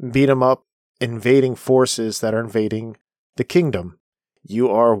 beat 'em up, invading forces that are invading the kingdom. You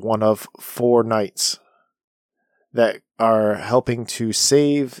are one of 4 knights that are helping to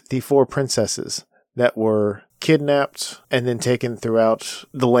save the 4 princesses that were kidnapped and then taken throughout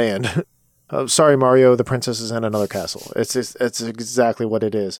the land. Sorry, Mario, the princess is in another castle. It's exactly what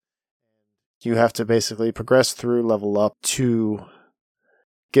it is. You have to basically progress through, level up to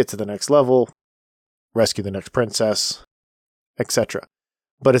get to the next level, rescue the next princess, etc.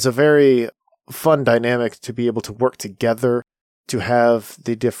 But it's a very fun dynamic to be able to work together, to have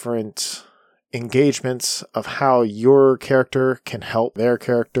the different engagements of how your character can help their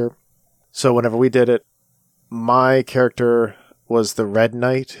character. So whenever we did it, my character was the Red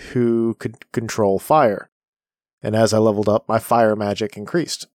Knight who could control fire. And as I leveled up, my fire magic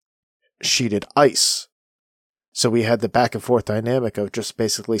increased. She did ice. So we had the back and forth dynamic of just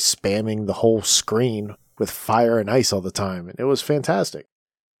basically spamming the whole screen with fire and ice all the time. And it was fantastic.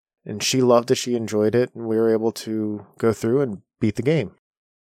 And she loved it, she enjoyed it, and we were able to go through and beat the game.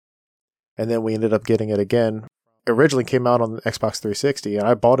 And then we ended up getting it again. It originally came out on Xbox 360, and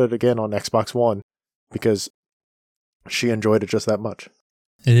I bought it again on Xbox One because she enjoyed it just that much.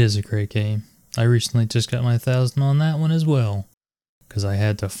 It is a great game. I recently just got my 1,000 on that one as well, because I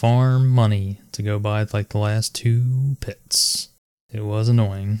had to farm money to go buy like the last 2 pits. It was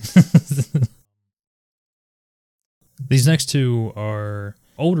annoying. These next 2 are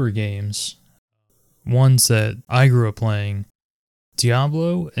older games, ones that I grew up playing,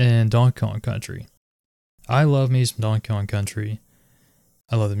 Diablo and Donkey Kong Country. I love me some Donkey Kong Country.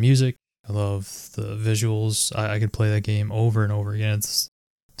 I love the music. I love the visuals. I could play that game over and over again. It's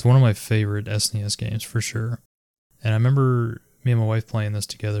one of my favorite SNES games for sure. And I remember me and my wife playing this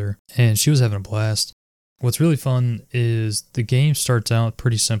together, and she was having a blast. What's really fun is the game starts out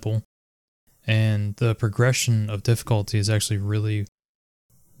pretty simple, and the progression of difficulty is actually really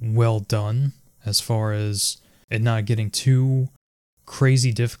well done as far as it not getting too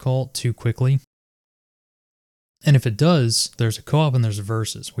crazy difficult too quickly. And if it does, there's a co-op and there's a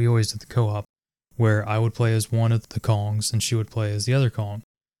versus. We always did the co-op where I would play as one of the Kongs and she would play as the other Kong.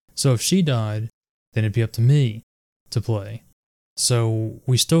 So if she died, then it'd be up to me to play. So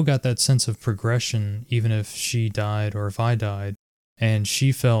we still got that sense of progression even if she died or if I died. And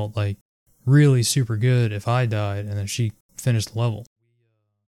she felt like really super good if I died and then she finished the level.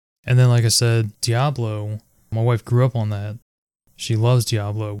 And then like I said, Diablo, my wife grew up on that. She loves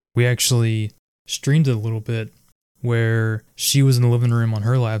Diablo. We actually streamed it a little bit where she was in the living room on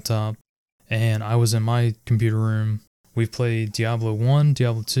her laptop and I was in my computer room. We've played Diablo 1,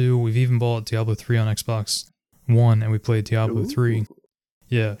 Diablo 2. We've even bought Diablo 3 on Xbox One and we played Diablo 3.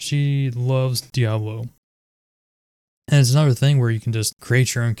 Yeah, she loves Diablo. And it's another thing where you can just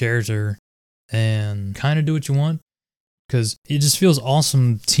create your own character and kind of do what you want. Because it just feels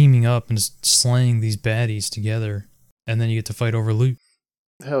awesome teaming up and just slaying these baddies together. And then you get to fight over loot.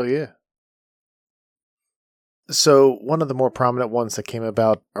 Hell yeah. So one of the more prominent ones that came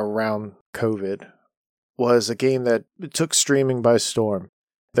about around COVID was a game that took streaming by storm.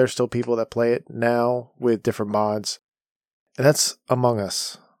 There's still people that play it now with different mods. And that's Among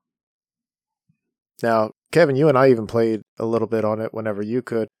Us. Now, Kevin, you and I even played a little bit on it whenever you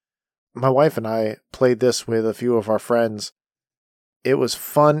could. My wife and I played this with a few of our friends. It was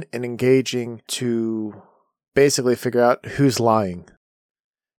fun and engaging to basically figure out who's lying.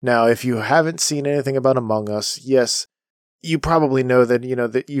 Now, if you haven't seen anything about Among Us, yes, you probably know that,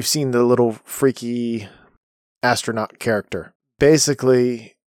 that you've seen the little freaky astronaut character.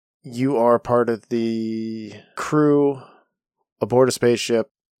 Basically, you are part of the crew aboard a spaceship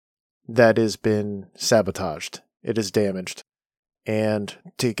that has been sabotaged. It is damaged. And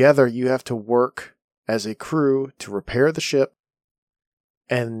together you have to work as a crew to repair the ship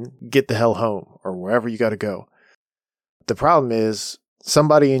and get the hell home or wherever you got to go. The problem is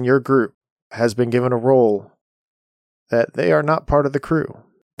somebody in your group has been given a role that they are not part of the crew.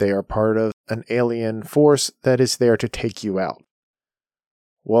 They are part of an alien force that is there to take you out.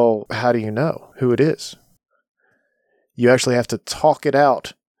 Well, how do you know who it is? You actually have to talk it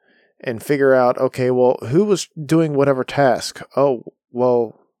out and figure out, okay, well, who was doing whatever task? Oh,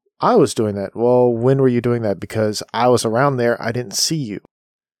 well, I was doing that. Well, when were you doing that? Because I was around there, I didn't see you.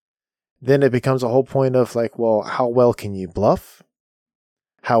 Then it becomes a whole point of like, well, how well can you bluff?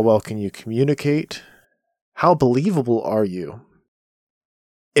 How well can you communicate? How believable are you?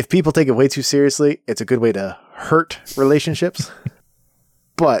 If people take it way too seriously, it's a good way to hurt relationships.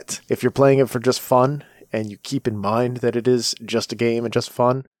 But if you're playing it for just fun and you keep in mind that it is just a game and just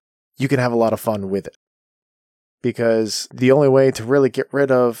fun, you can have a lot of fun with it. Because the only way to really get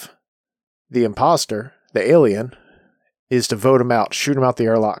rid of the imposter, the alien, is to vote him out, shoot him out the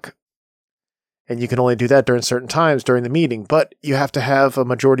airlock. And you can only do that during certain times during the meeting, but you have to have a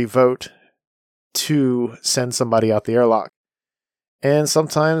majority vote to send somebody out the airlock. And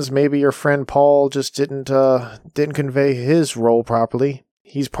sometimes maybe your friend Paul just didn't convey his role properly.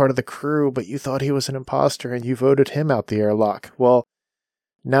 He's part of the crew, but you thought he was an imposter and you voted him out the airlock. Well,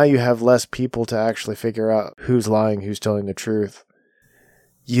 now you have less people to actually figure out who's lying, who's telling the truth.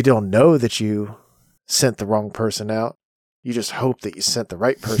 You don't know that you sent the wrong person out. You just hope that you sent the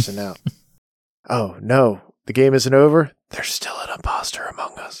right person out. Oh, no, the game isn't over. There's still an imposter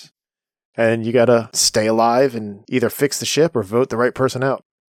among us. And you gotta stay alive and either fix the ship or vote the right person out.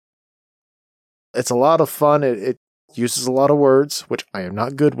 It's a lot of fun. It uses a lot of words, which I am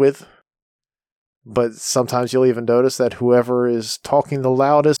not good with. But sometimes you'll even notice that whoever is talking the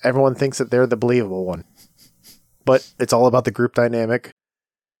loudest, everyone thinks that they're the believable one. But it's all about the group dynamic.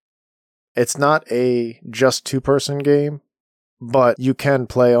 It's not a just two-person game, but you can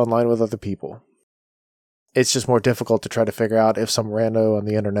play online with other people. It's just more difficult to try to figure out if some rando on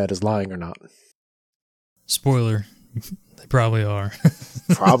the internet is lying or not. Spoiler, they probably are.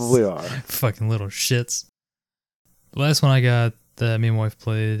 Probably are. Fucking little shits. The last one I got that me and my wife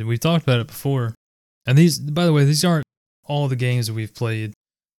played, we talked about it before. And these, by the way, these aren't all the games that we've played.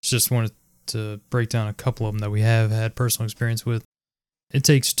 Just wanted to break down a couple of them that we have had personal experience with. It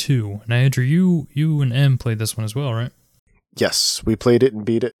Takes Two. Now, Andrew, you and Em played this one as well, right? Yes, we played it and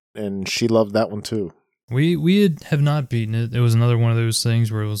beat it, and she loved that one too. We have not beaten it. It was another one of those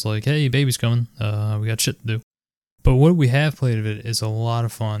things where it was like, hey, baby's coming. We got shit to do. But what we have played of it is a lot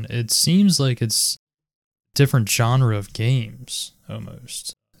of fun. It seems like it's a different genre of games,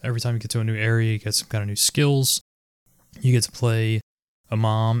 almost. Every time you get to a new area, you get some kind of new skills. You get to play a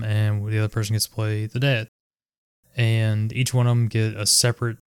mom, and the other person gets to play the dad. And each one of them get a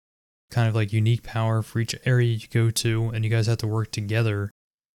separate kind of like unique power for each area you go to, and you guys have to work together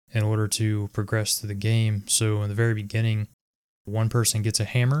in order to progress through the game. So in the very beginning, one person gets a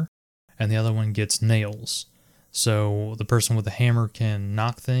hammer, and the other one gets nails. So the person with the hammer can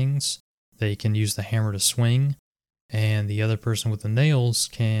knock things, they can use the hammer to swing, and the other person with the nails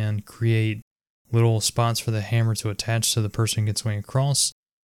can create little spots for the hammer to attach so the person can swing across.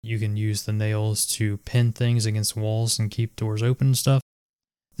 You can use the nails to pin things against walls and keep doors open and stuff.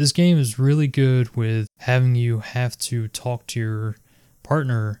 This game is really good with having you have to talk to your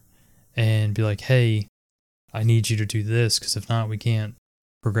partner and be like, hey, I need you to do this, because if not, we can't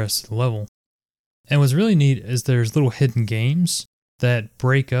progress to the level. And what's really neat is there's little hidden games that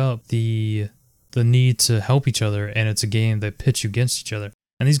break up the need to help each other, and it's a game that pits you against each other.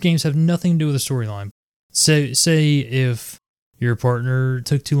 And these games have nothing to do with the storyline. Say if your partner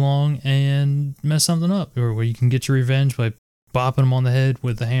took too long and messed something up, or where you can get your revenge by bopping them on the head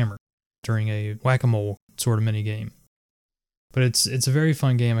with the hammer during a whack-a-mole sort of mini game. But it's a very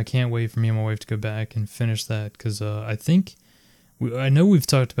fun game. I can't wait for me and my wife to go back and finish that, because I know we've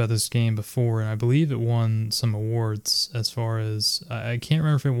talked about this game before, and I believe it won some awards as far as, I can't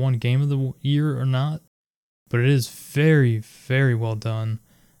remember if it won Game of the Year or not, but it is very, very well done,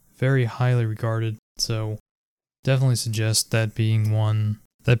 very highly regarded, so definitely suggest that being one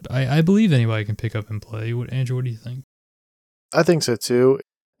that I believe anybody can pick up and play. Andrew, what do you think? I think so too.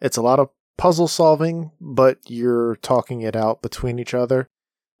 It's a lot of puzzle solving, but you're talking it out between each other.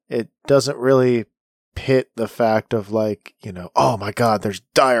 It doesn't really pit the fact of like, oh my God, there's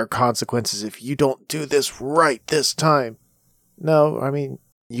dire consequences if you don't do this right this time. No, I mean,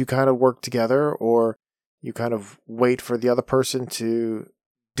 you kind of work together, or you kind of wait for the other person to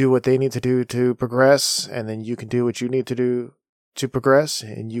do what they need to do to progress, and then you can do what you need to do to progress,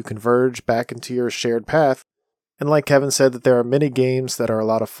 and you converge back into your shared path. And like Kevin said, that there are many games that are a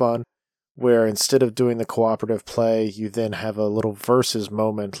lot of fun, where instead of doing the cooperative play, you then have a little versus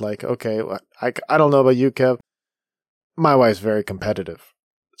moment. Like, okay, I don't know about you, Kev. My wife's very competitive.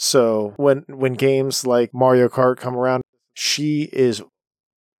 So when games like Mario Kart come around, she is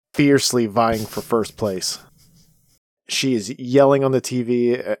fiercely vying for first place. She is yelling on the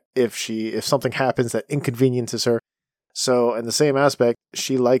TV if something happens that inconveniences her. So in the same aspect,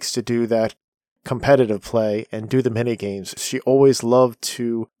 she likes to do that competitive play and do the mini games. She always loved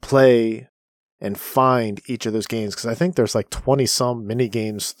to play and find each of those games, because I think there's like 20 some mini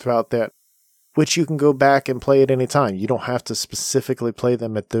games throughout that, which you can go back and play at any time. You don't have to specifically play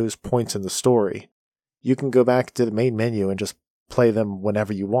them at those points in the story. You can go back to the main menu and just play them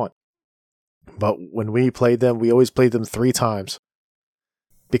whenever you want. But when we played them, we always played them 3 times,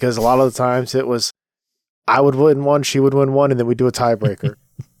 because a lot of the times it was I would win one, she would win one, and then we'd do a tiebreaker.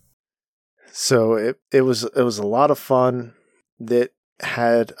 So it was a lot of fun that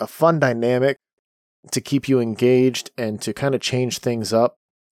had a fun dynamic to keep you engaged and to kind of change things up,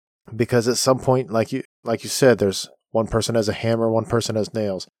 because at some point, like you said, there's one person has a hammer, one person has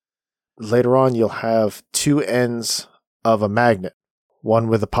nails. Later on, you'll have 2 ends of a magnet, one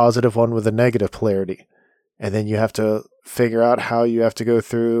with a positive, one with a negative polarity. And then you have to figure out how you have to go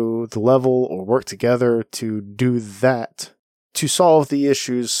through the level or work together to do that, to solve the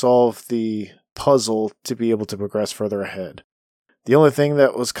issues, solve the puzzle, to be able to progress further ahead. The only thing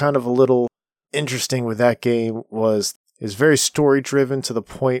that was kind of a little interesting with that game was it's very story driven, to the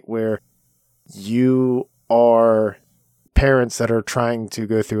point where you are parents that are trying to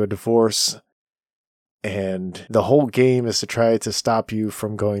go through a divorce, and the whole game is to try to stop you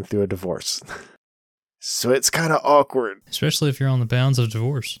from going through a divorce. So it's kind of awkward. Especially if you're on the bounds of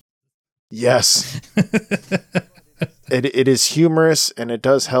divorce. Yes. It is humorous, and it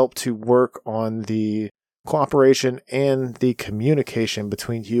does help to work on the cooperation and the communication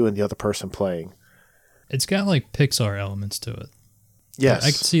between you and the other person playing. It's got like Pixar elements to it. Yes. I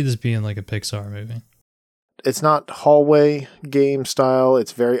could see this being like a Pixar movie. It's not hallway game style.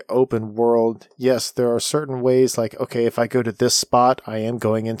 It's very open world. Yes, there are certain ways, like, okay, if I go to this spot, I am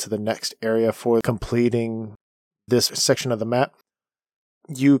going into the next area for completing this section of the map.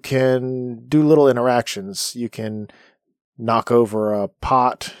 You can do little interactions. You can knock over a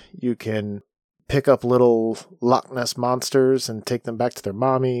pot. You can pick up little Loch Ness monsters and take them back to their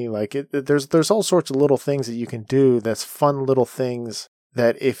mommy. Like, there's all sorts of little things that you can do. That's fun little things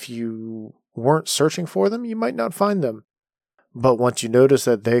that if you weren't searching for them, you might not find them. But once you notice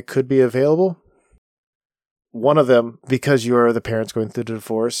that they could be available, one of them, because you are the parents going through the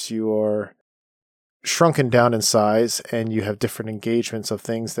divorce, you are shrunken down in size, and you have different engagements of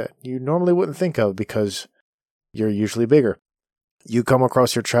things that you normally wouldn't think of because you're usually bigger. You come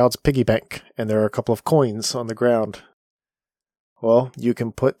across your child's piggy bank, and there are a couple of coins on the ground. Well, you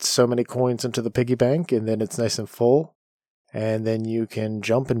can put so many coins into the piggy bank, and then it's nice and full. And then you can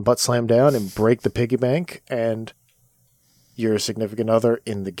jump and butt slam down and break the piggy bank, and your significant other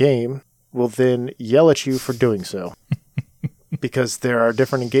in the game will then yell at you for doing so. Because there are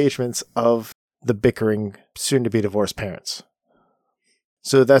different engagements of the bickering, soon-to-be divorced parents.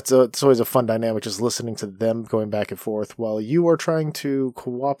 So it's always a fun dynamic, just listening to them going back and forth while you are trying to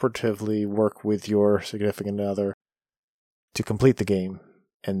cooperatively work with your significant other to complete the game,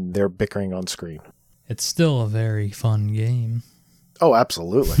 and they're bickering on screen. It's still a very fun game. Oh,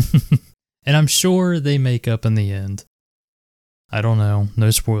 absolutely. And I'm sure they make up in the end. I don't know.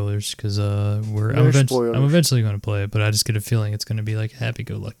 No spoilers, because I'm eventually going to play it, but I just get a feeling it's going to be like a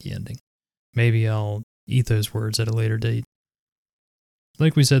happy-go-lucky ending. Maybe I'll eat those words at a later date.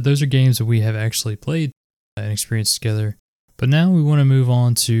 Like we said, those are games that we have actually played and experienced together, But now we want to move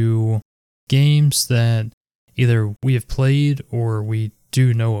on to games that either we have played or we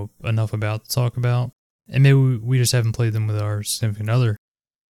do know enough about to talk about, and maybe we just haven't played them with our significant other.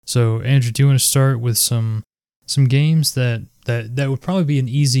 So, Andrew, do you want to start with some games that would probably be an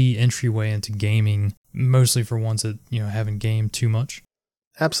easy entryway into gaming, mostly for ones that, haven't gamed too much?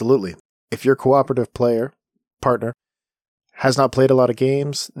 Absolutely. If your cooperative partner, has not played a lot of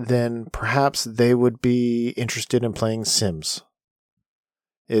games, then perhaps they would be interested in playing Sims.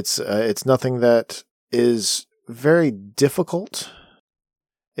 It's nothing that is very difficult.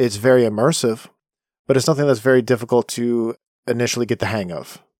 It's very immersive, but it's nothing that's very difficult to initially get the hang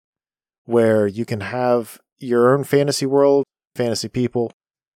of, where you can have your own fantasy world, fantasy people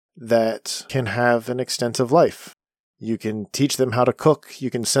that can have an extensive life. You can teach them how to cook. You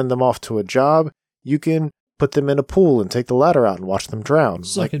can send them off to a job. You can put them in a pool and take the ladder out and watch them drown.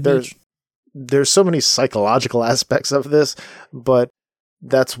 There's so many psychological aspects of this, but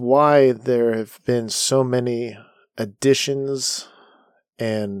that's why there have been so many additions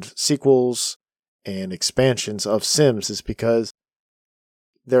and sequels and expansions of Sims, is because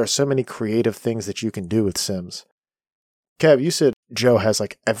there are so many creative things that you can do with Sims. Kev, you said Joe has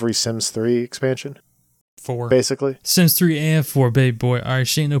like every Sims 3 expansion? 4. Basically. Sims 3 and 4, baby boy. Alright,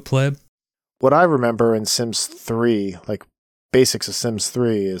 she ain't no pleb. What I remember in Sims 3, like basics of Sims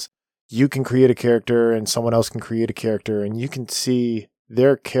 3, is you can create a character and someone else can create a character, and you can see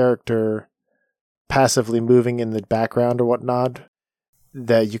their character passively moving in the background or whatnot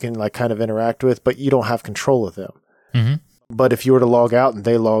that you can like kind of interact with, but you don't have control of them. Mm-hmm. But if you were to log out and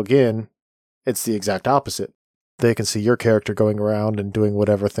they log in, it's the exact opposite. They can see your character going around and doing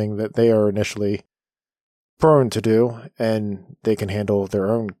whatever thing that they are initially prone to do, and they can handle their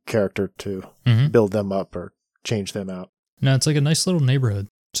own character to build them up or change them out. Now, it's like a nice little neighborhood,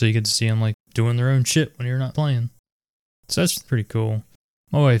 so you get to see them like doing their own shit when you're not playing. So that's pretty cool.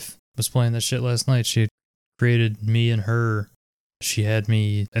 My wife was playing that shit last night. She had created me and her. She had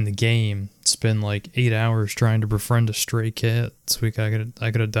me in the game spend like 8 hours trying to befriend a stray cat so I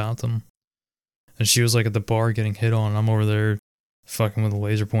could adopt them. And she was like at the bar getting hit on, and I'm over there fucking with a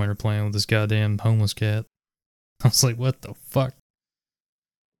laser pointer playing with this goddamn homeless cat. I was like, what the fuck?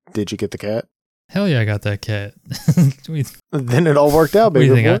 Did you get the cat? Hell yeah, I got that cat. Then it all worked out, baby.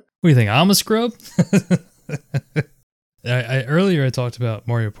 What do you think? I'm a scrub? Earlier I talked about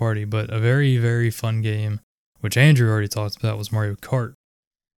Mario Party, but a very, very fun game, which Andrew already talked about, was Mario Kart.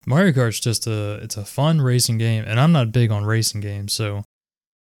 Mario Kart's just it's a fun racing game, and I'm not big on racing games, so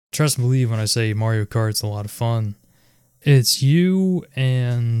trust and believe when I say Mario Kart's a lot of fun. It's you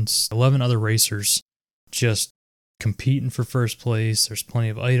and 11 other racers just competing for first place. There's plenty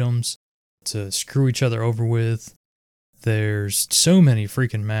of items to screw each other over with. There's so many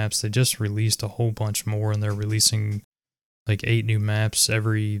freaking maps. They just released a whole bunch more, and they're releasing like 8 new maps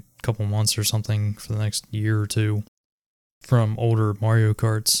every couple months or something for the next year or two from older Mario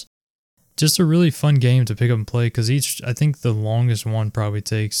Karts. Just a really fun game to pick up and play, because I think the longest one probably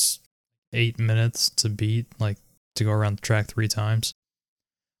takes 8 minutes to beat, like to go around the track 3 times.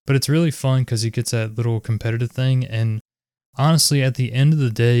 But it's really fun because it gets that little competitive thing, and honestly, at the end of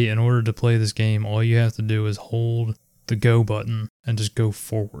the day, in order to play this game, all you have to do is hold the go button and just go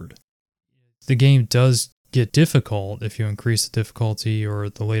forward. The game does get difficult if you increase the difficulty, or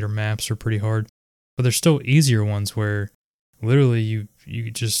the later maps are pretty hard, but there's still easier ones where literally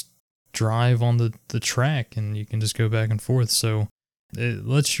you just drive on the track and you can just go back and forth. So it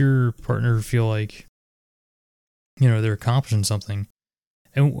lets your partner feel like, they're accomplishing something.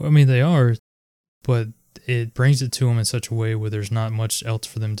 And I mean, they are, but it brings it to them in such a way where there's not much else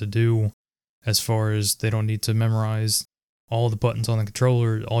for them to do, as far as they don't need to memorize all the buttons on the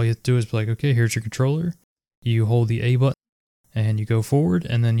controller. All you have to do is be like, okay, here's your controller. You hold the A button and you go forward,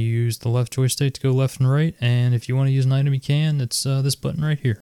 and then you use the left joystick to go left and right. And if you want to use an item, you can. It's this button right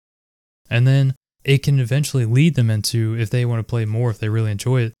here. And then it can eventually lead them into, if they want to play more, if they really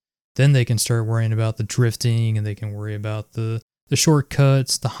enjoy it, then they can start worrying about the drifting, and they can worry about the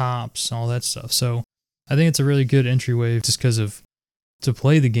shortcuts, the hops, all that stuff. So I think it's a really good entryway, just because to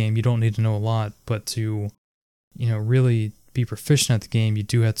play the game, you don't need to know a lot, but to, really be proficient at the game, you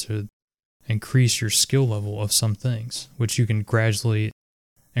do have to increase your skill level of some things, which you can gradually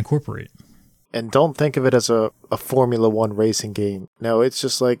incorporate. And don't think of it as a Formula One racing game. No, it's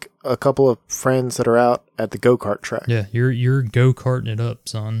just like a couple of friends that are out at the go-kart track. Yeah, you're go-karting it up,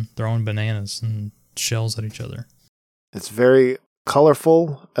 son. Throwing bananas and shells at each other. It's very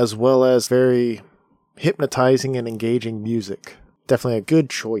colorful, as well as very hypnotizing and engaging music. Definitely a good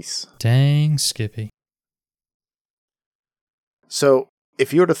choice. Dang, Skippy. So,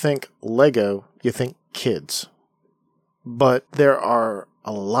 if you were to think Lego, you think kids. But there are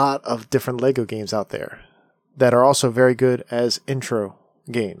a lot of different Lego games out there that are also very good as intro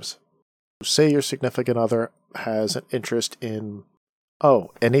games. Say your significant other has an interest in,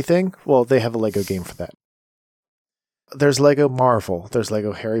 anything? Well, they have a Lego game for that. There's Lego Marvel, there's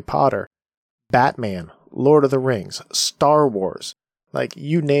Lego Harry Potter, Batman, Lord of the Rings, Star Wars. Like,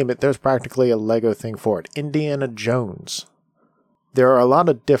 you name it, there's practically a Lego thing for it. Indiana Jones. There are a lot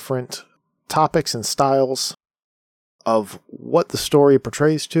of different topics and styles of what the story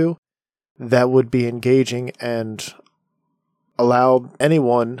portrays to that would be engaging and allow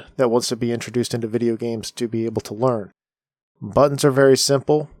anyone that wants to be introduced into video games to be able to learn. Buttons are very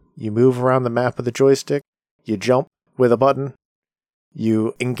simple. You move around the map with the joystick. You jump with a button.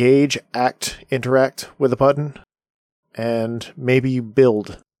 You engage, act, interact with a button. And maybe you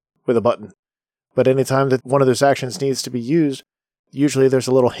build with a button. But anytime that one of those actions needs to be used, usually there's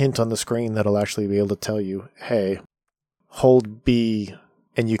a little hint on the screen that'll actually be able to tell you, hey, hold B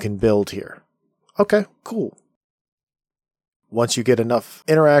and you can build here. Okay, cool. Once you get enough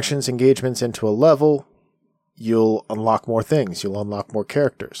interactions, engagements into a level, you'll unlock more things. You'll unlock more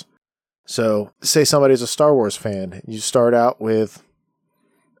characters. So, say somebody's a Star Wars fan. You start out with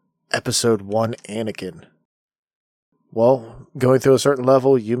Episode 1 Anakin. Well, going through a certain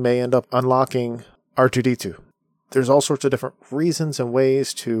level, you may end up unlocking R2-D2. There's all sorts of different reasons and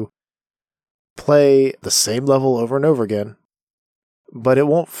ways to play the same level over and over again, but it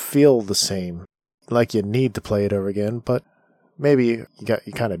won't feel the same, like you need to play it over again, but maybe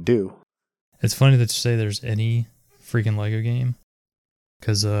you kind of do. It's funny that you say there's any freaking Lego game,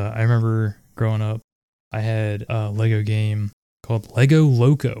 because I remember growing up, I had a Lego game called Lego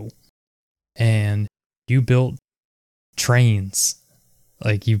Loco, and you built trains.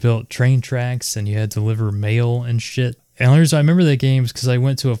 Like, you built train tracks and you had to deliver mail and shit. And the only reason I remember that game is because I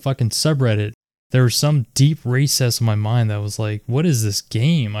went to a fucking subreddit. There was some deep recess in my mind that was like, what is this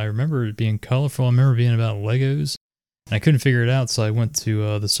game? I remember it being colorful. I remember it being about Legos. And I couldn't figure it out, so I went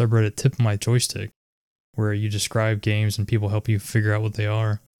to the subreddit Tip of My Joystick, where you describe games and people help you figure out what they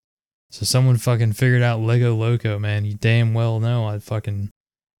are. So someone fucking figured out Lego Loco, man. You damn well know I fucking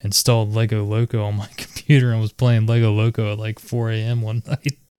installed Lego Loco on my computer and was playing Lego Loco at like 4 a.m. one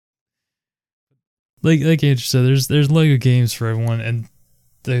night. Like Andrew said, there's Lego games for everyone, and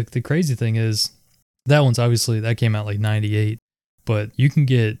the crazy thing is, that one's obviously, that came out like 98, but you can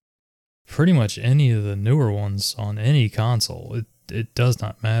get pretty much any of the newer ones on any console. It does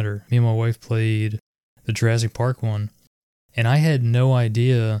not matter. Me and my wife played the Jurassic Park one, and I had no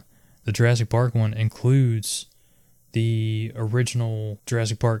idea the Jurassic Park one includes the original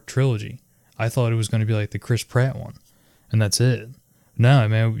Jurassic Park trilogy. I thought it was going to be like the Chris Pratt one, and that's it. No,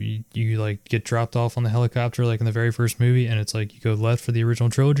 man, you like get dropped off on the helicopter like in the very first movie, and it's like you go left for the original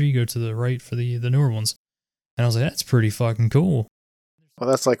trilogy, you go to the right for the newer ones. And I was like, that's pretty fucking cool. Well,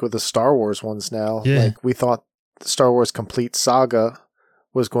 that's like with the Star Wars ones now. Yeah. Like, we thought the Star Wars Complete Saga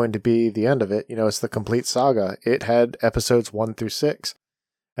was going to be the end of it. You know, it's the Complete Saga. It had episodes 1 through 6.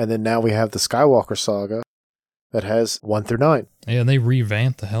 And then now we have the Skywalker Saga that has 1 through 9. Yeah, and they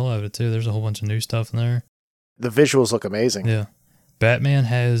revamped the hell out of it too. There's a whole bunch of new stuff in there. The visuals look amazing. Yeah. Batman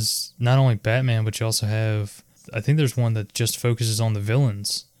has not only Batman, but you also have, I think there's one that just focuses on the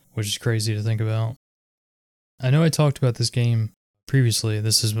villains, which is crazy to think about. I know I talked about this game previously.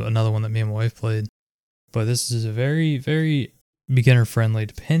 This is another one that me and my wife played, but this is a very, very beginner friendly,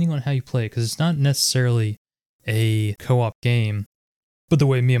 depending on how you play it, because it's not necessarily a co-op game, but the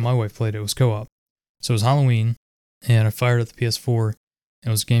way me and my wife played it was co-op. So it was Halloween, and I fired up the PS4, and it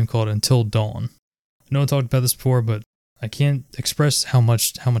was a game called Until Dawn. I know I talked about this before, but I can't express how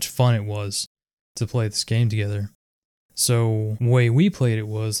much fun it was to play this game together. So the way we played it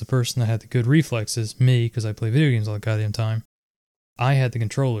was, the person that had the good reflexes, me, because I play video games all the goddamn time, I had the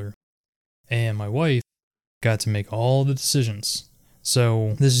controller, and my wife got to make all the decisions.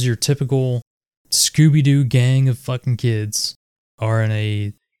 So this is your typical Scooby-Doo gang of fucking kids are in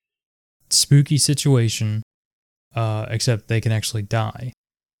a spooky situation, except they can actually die.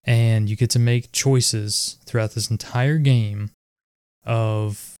 And you get to make choices throughout this entire game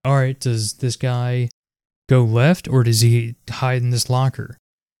of, alright, does this guy go left or does he hide in this locker?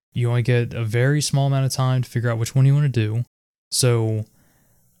 You only get a very small amount of time to figure out which one you want to do. So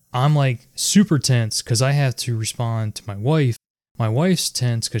I'm like super tense because I have to respond to my wife. My wife's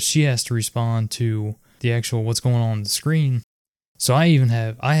tense because she has to respond to the actual what's going on the screen. So I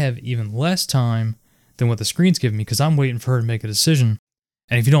have even less time than what the screen's giving me because I'm waiting for her to make a decision.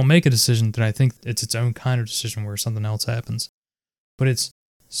 And if you don't make a decision, then I think it's its own kind of decision where something else happens. But it's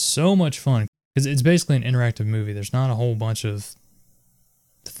so much fun because it's basically an interactive movie. There's not a whole bunch of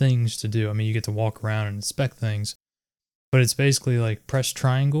things to do. I mean, you get to walk around and inspect things, But it's basically like press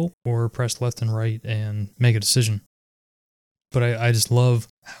triangle or press left and right and make a decision. But I just love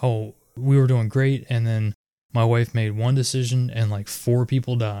how we were doing great, and then my wife made one decision and like 4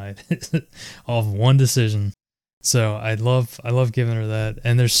 people died off one decision. So I love giving her that.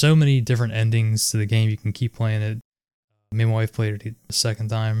 And there's so many different endings to the game. You can keep playing it. Me and my wife played it a second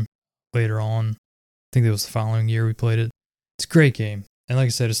time later on. I think it was the following year we played it. It's a great game. And like I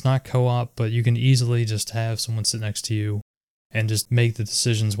said, it's not co-op, but you can easily just have someone sit next to you and just make the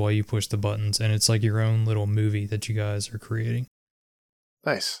decisions while you push the buttons. And it's like your own little movie that you guys are creating.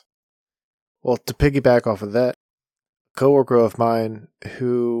 Nice. Well, to piggyback off of that, a coworker of mine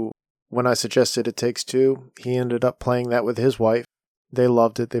who, when I suggested It Takes Two, he ended up playing that with his wife. They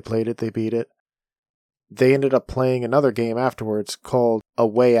loved it, they played it, they beat it. They ended up playing another game afterwards called A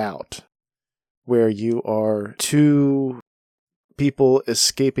Way Out, where you are 2 people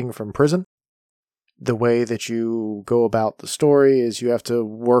escaping from prison. The way that you go about the story is you have to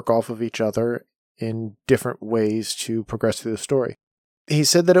work off of each other in different ways to progress through the story. He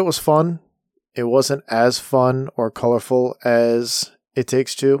said that it was fun. It wasn't as fun or colorful as It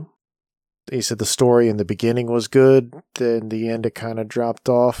Takes Two. He said the story in the beginning was good, then the end it kind of dropped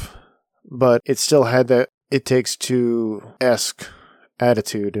off, but it still had that It Takes Two-esque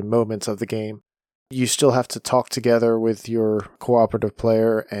attitude in moments of the game. You still have to talk together with your cooperative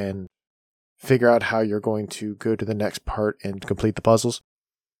player and figure out how you're going to go to the next part and complete the puzzles.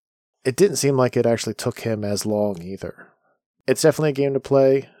 It didn't seem like it actually took him as long either. It's definitely a game to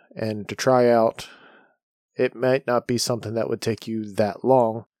play and to try out. It might not be something that would take you that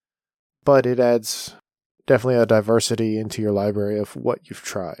long, but it adds definitely a diversity into your library of what you've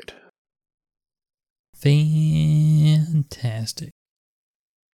tried. Fantastic.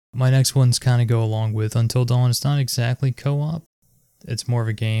 My next one's kind of go along with Until Dawn. It's not exactly co-op. It's more of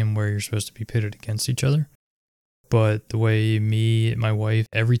a game where you're supposed to be pitted against each other. But the way me and my wife,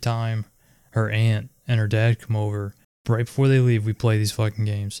 every time her aunt and her dad come over, right before they leave, we play these fucking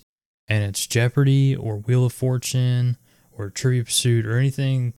games. And it's Jeopardy or Wheel of Fortune or Trivia Pursuit or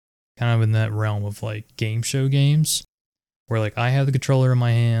anything kind of in that realm of like game show games where like I have the controller in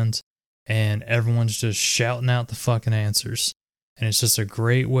my hand and everyone's just shouting out the fucking answers. And it's just a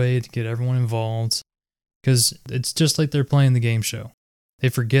great way to get everyone involved because it's just like they're playing the game show. They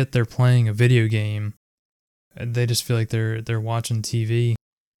forget they're playing a video game. They just feel like they're watching TV.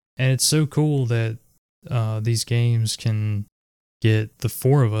 And it's so cool that these games can get the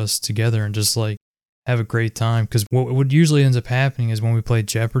 4 of us together and just like have a great time. Because what usually ends up happening is when we play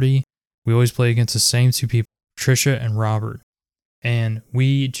Jeopardy, we always play against the same 2 people, Patricia and Robert. And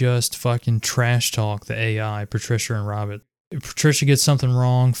we just fucking trash talk the AI, Patricia and Robert. If Patricia gets something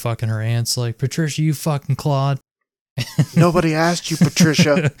wrong, fucking her aunt's like, Patricia, you fucking clod. Nobody asked you,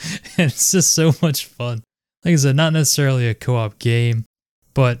 Patricia. And it's just so much fun. Like I said, not necessarily a co-op game,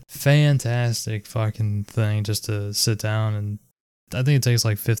 but fantastic fucking thing just to sit down and I think it takes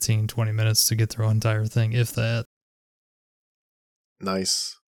like 15, 20 minutes to get through an entire thing, if that.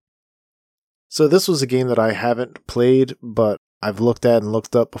 Nice. So this was a game that I haven't played, but I've looked at and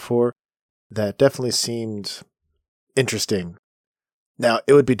looked up before. That definitely seemed interesting. Now,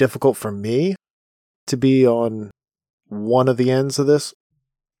 it would be difficult for me to be on one of the ends of this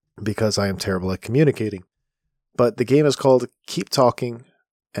because I am terrible at communicating. But the game is called Keep Talking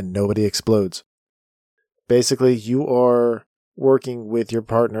and Nobody Explodes. Basically, you are working with your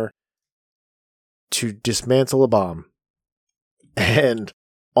partner to dismantle a bomb. And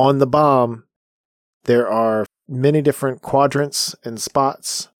on the bomb, there are many different quadrants and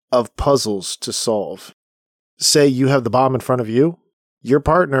spots of puzzles to solve. Say you have the bomb in front of you. Your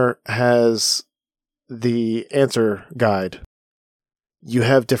partner has the answer guide. You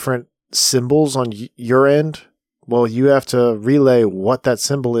have different symbols on your end. Well, you have to relay what that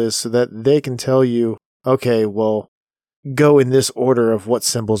symbol is so that they can tell you, okay, well, go in this order of what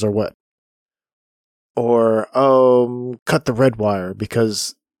symbols are what. Or, cut the red wire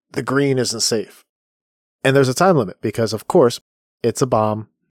because the green isn't safe. And there's a time limit because, of course, it's a bomb.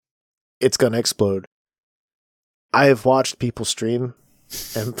 It's going to explode. I have watched people stream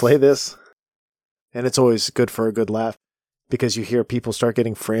and play this, and it's always good for a good laugh because you hear people start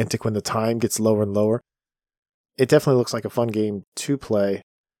getting frantic when the time gets lower and lower. It definitely looks like a fun game to play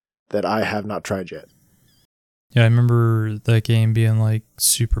that I have not tried yet. Yeah, I remember that game being like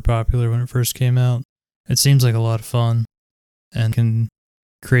super popular when it first came out. It seems like a lot of fun and can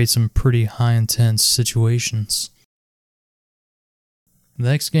create some pretty high intense situations. The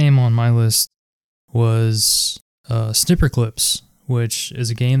next game on my list was Snipperclips, which is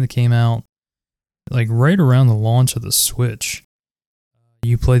a game that came out like right around the launch of the Switch.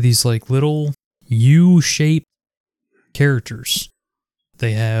 You play these like little U-shaped characters.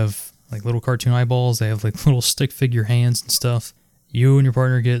 They have like little cartoon eyeballs. They have like little stick figure hands and stuff. You and your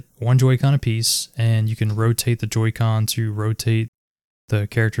partner get one Joy-Con apiece, and you can rotate the Joy-Con to rotate the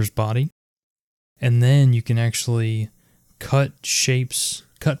character's body. And then you can actually cut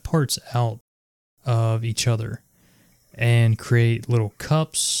parts out of each other and create little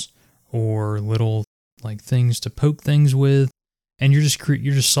cups or little like things to poke things with. And you're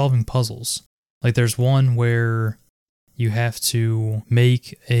just solving puzzles. Like there's one where you have to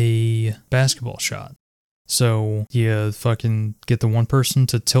make a basketball shot. So you fucking get the one person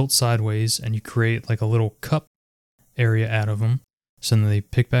to tilt sideways and you create like a little cup area out of them. So then they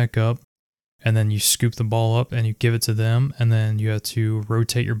pick back up and then you scoop the ball up and you give it to them. And then you have to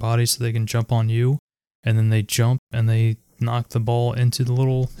rotate your body so they can jump on you. And then they jump and they knock the ball into the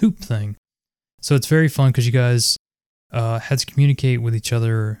little hoop thing. So it's very fun because you guys had to communicate with each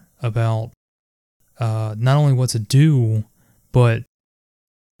other about not only what to do, but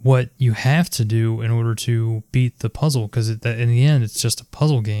what you have to do in order to beat the puzzle. Because in the end, it's just a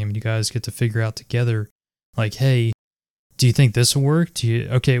puzzle game. And you guys get to figure out together, like, hey, do you think this will work?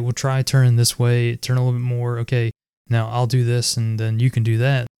 Okay, we'll try turning this way, turn a little bit more. Okay, now I'll do this and then you can do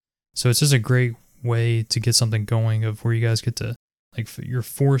that. So it's just a great way to get something going of where you guys get to, like, you're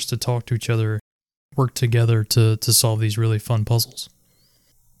forced to talk to each other, work together to solve these really fun puzzles.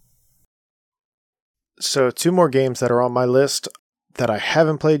 So 2 more games that are on my list that I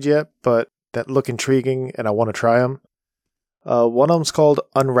haven't played yet, but that look intriguing and I want to try them. One of them's called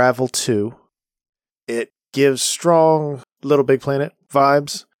Unravel 2. It gives strong Little Big Planet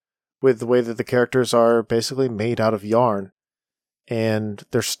vibes with the way that the characters are basically made out of yarn and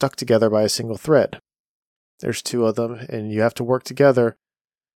they're stuck together by a single thread. There's 2 of them and you have to work together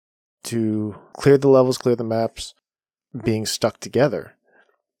to clear the levels, clear the maps, being stuck together.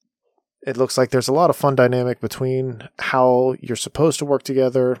 It looks like there's a lot of fun dynamic between how you're supposed to work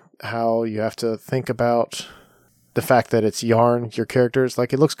together, how you have to think about the fact that it's yarn, your characters.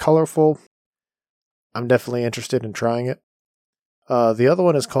 Like, it looks colorful. I'm definitely interested in trying it. The other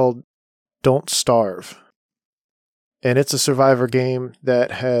one is called Don't Starve. And it's a survivor game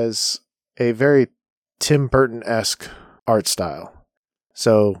that has a very Tim Burton-esque art style.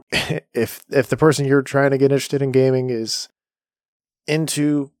 So if the person you're trying to get interested in gaming is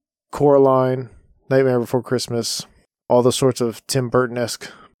into Coraline, Nightmare Before Christmas, all those sorts of Tim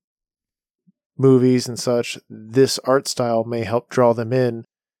Burton-esque movies and such, this art style may help draw them in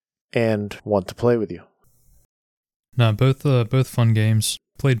and want to play with you. No, both fun games.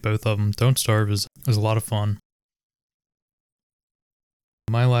 Played both of them. Don't Starve is a lot of fun.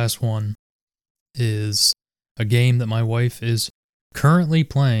 My last one is a game that my wife is currently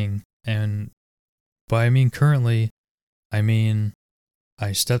playing, and by I mean currently, I mean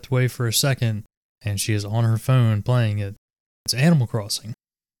I stepped away for a second and she is on her phone playing it. It's Animal Crossing.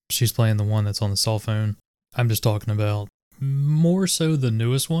 She's playing the one that's on the cell phone. I'm just talking about more so the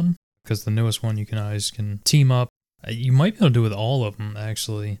newest one, because the newest one you guys can team up. You might be able to do with all of them,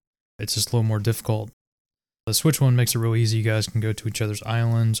 actually. It's just a little more difficult. The Switch one makes it real easy. You guys can go to each other's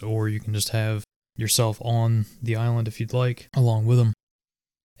islands, or you can just have yourself on the island if you'd like, along with them.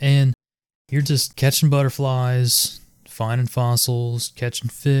 And you're just catching butterflies, finding fossils, catching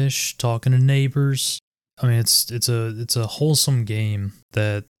fish, talking to neighbors. I mean, it's a wholesome game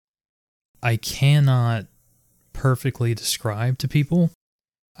that I cannot perfectly describe to people.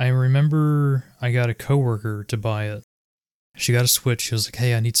 I remember I got a coworker to buy it. She got a Switch. She was like,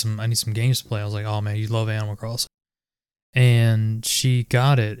 "Hey, I need some games to play." I was like, "Oh man, you love Animal Crossing." And she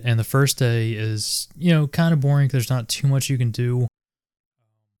got it, and the first day is, kind of boring. There's not too much you can do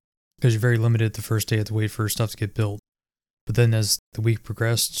because you're very limited the first day. You have to wait for stuff to get built. But then as the week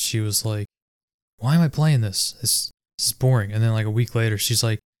progressed, she was like, "Why am I playing this? This is boring." And then like a week later, she's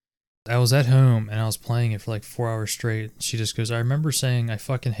like, "I was at home and I was playing it for like 4 hours straight." She just goes, "I remember saying I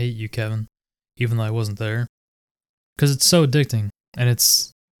fucking hate you, Kevin, even though I wasn't there." Because it's so addicting, and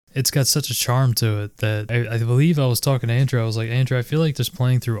it's got such a charm to it that I believe I was talking to Andrew. I was like, "Andrew, I feel like just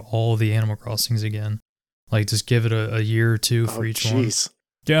playing through all the Animal Crossings again. Like, just give it a year or two for each one."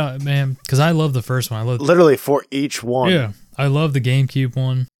 Yeah, man, because I love the first one. I love literally for each one. Yeah, I love the GameCube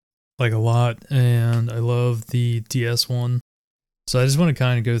one like a lot, and I love the DS one. So I just want to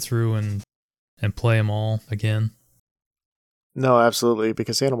kind of go through and play them all again. No, absolutely,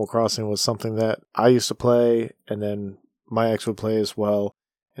 because Animal Crossing was something that I used to play, and then my ex would play as well.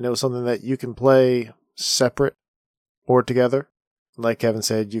 And it was something that you can play separate or together. Like Kevin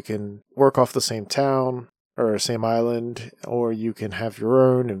said, you can work off the same town or same island, or you can have your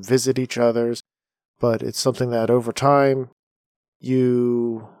own and visit each other's. But it's something that over time,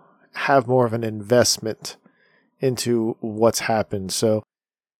 you have more of an investment into what's happened. So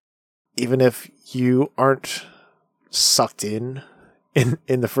even if you aren't sucked in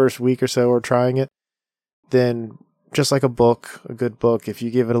the first week or so or trying it, then just like a good book, if you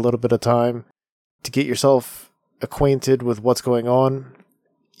give it a little bit of time to get yourself acquainted with what's going on,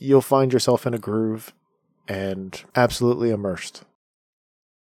 you'll find yourself in a groove and absolutely immersed.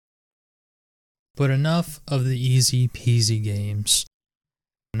 But enough of the easy peasy games.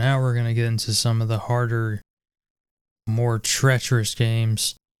 Now we're going to get into some of the harder, more treacherous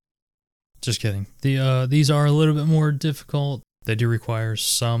games. Just kidding. These are a little bit more difficult. They do require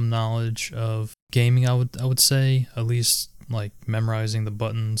some knowledge of gaming, I would say, at least like memorizing the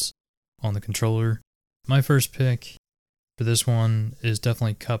buttons on the controller. My first pick for this one is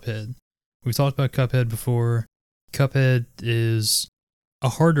definitely Cuphead. We've talked about Cuphead before. Cuphead is a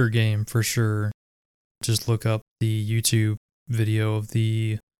harder game for sure. Just look up the YouTube video of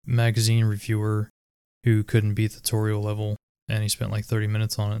the magazine reviewer who couldn't beat the tutorial level, and he spent like 30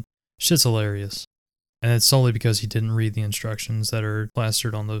 minutes on it. Shit's hilarious. And it's solely because he didn't read the instructions that are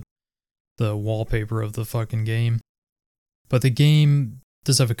plastered on the wallpaper of the fucking game. But the game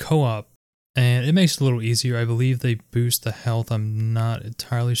does have a co-op, and it makes it a little easier. I believe they boost the health. I'm not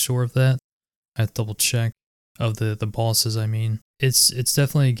entirely sure of that. I have to double check of the bosses, I mean. It's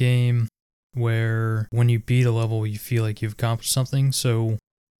definitely a game where when you beat a level, you feel like you've accomplished something. So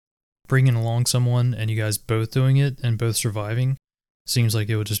bringing along someone and you guys both doing it and both surviving seems like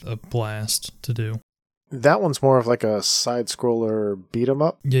it would just be a blast to do. That one's more of like a side-scroller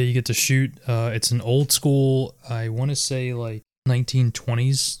beat-em-up. Yeah, you get to shoot. It's an old school, I want to say like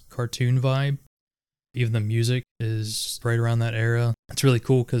 1920s cartoon vibe. Even the music is right around that era. It's really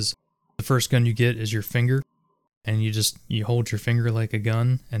cool because the first gun you get is your finger, and you hold your finger like a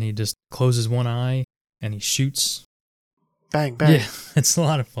gun, and he just closes one eye and he shoots. Bang, bang. Yeah, it's a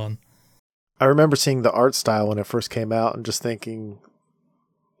lot of fun. I remember seeing the art style when it first came out and just thinking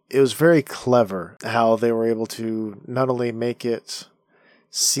it was very clever how they were able to not only make it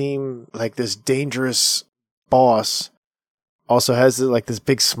seem like this dangerous boss, also has like this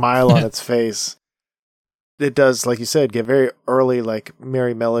big smile on its face. It does, like you said, get very early, like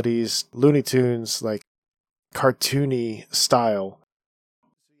Merry Melodies, Looney Tunes, like cartoony style.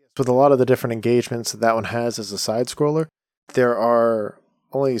 With a lot of the different engagements that one has as a side scroller, there are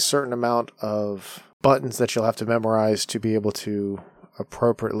only a certain amount of buttons that you'll have to memorize to be able to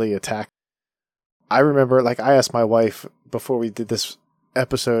appropriately attack. I remember, like, I asked my wife before we did this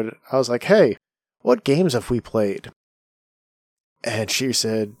episode, I was like, hey, what games have we played? And she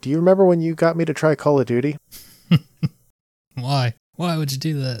said, do you remember when you got me to try Call of Duty? Why? Why would you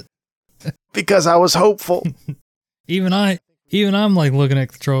do that? Because I was hopeful. Even I'm like looking at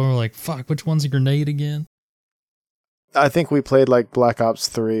the controller like, fuck, which one's a grenade again? I think we played like Black Ops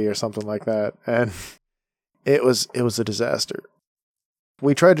 3 or something like that, and it was a disaster.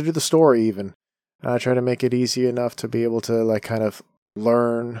 We tried to do the story even, and I tried to make it easy enough to be able to like kind of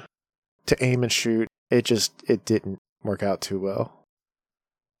learn to aim and shoot. It didn't work out too well.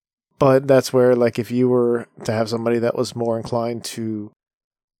 But that's where, like, if you were to have somebody that was more inclined to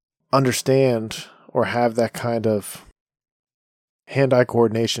understand or have that kind of hand-eye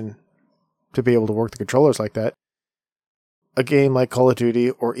coordination to be able to work the controllers like that, a game like Call of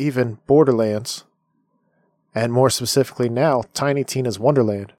Duty or even Borderlands, and more specifically now, Tiny Tina's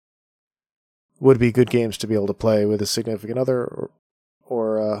Wonderland, would be good games to be able to play with a significant other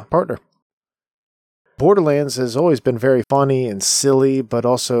or a partner. Borderlands has always been very funny and silly, but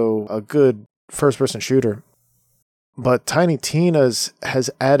also a good first-person shooter. But Tiny Tina's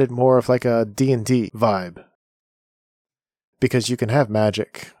has added more of like a D&D vibe, because you can have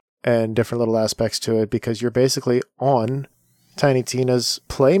magic and different little aspects to it, because you're basically on Tiny Tina's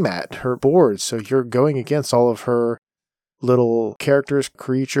playmat, her board, so you're going against all of her little characters,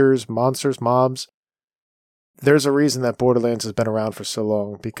 creatures, monsters, mobs. There's a reason that Borderlands has been around for so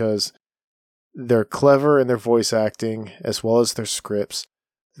long, because they're clever in their voice acting as well as their scripts.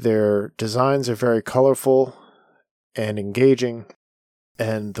 Their designs are very colorful and engaging,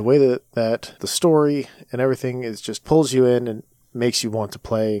 and the way that the story and everything is just pulls you in and makes you want to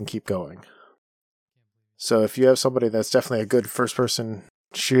play and keep going. So if you have somebody that's definitely a good first-person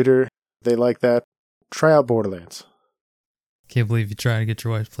shooter, they like that, try out Borderlands. Can't believe you try to get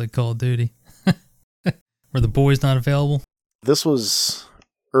your wife to play Call of Duty. Were the boys not available? This was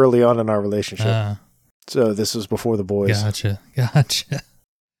early on in our relationship. So this was before the boys. Gotcha. It's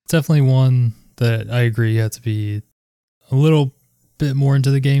definitely one that I agree you have to be a little bit more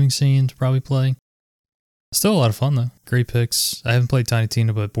into the gaming scene to probably play. Still a lot of fun though. Great picks. I haven't played Tiny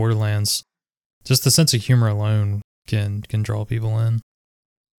Tina, but Borderlands, just the sense of humor alone can draw people in.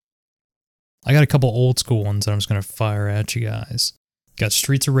 I got a couple old school ones that I'm just going to fire at you guys. Got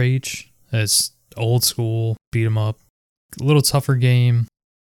Streets of Rage. It's old school, beat 'em up. A little tougher game,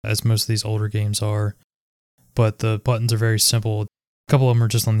 as most of these older games are. But the buttons are very simple. A couple of them are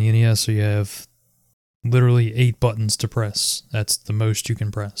just on the NES, so you have literally 8 buttons to press. That's the most you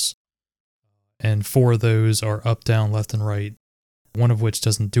can press. And 4 of those are up, down, left, and right. One of which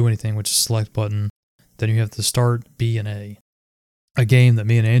doesn't do anything, which is select button. Then you have the start, B, and A. A game that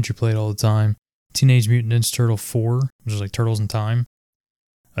me and Andrew played all the time, Teenage Mutant Ninja Turtle 4, which is like Turtles in Time.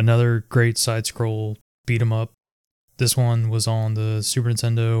 Another great side-scroll beat 'em up. This one was on the Super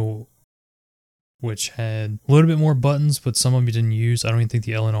Nintendo, which had a little bit more buttons, but some of them you didn't use. I don't even think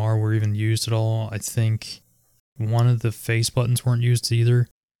the L and R were even used at all. I think one of the face buttons weren't used either.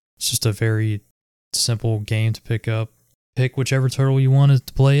 It's just a very simple game to pick up. Pick whichever turtle you wanted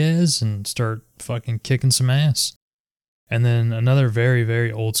to play as and start fucking kicking some ass. And then another very,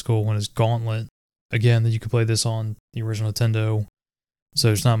 very old school one is Gauntlet. Again, that you could play this on the original Nintendo. So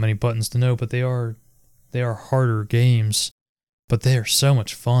there's not many buttons to know, but they are harder games. But they are so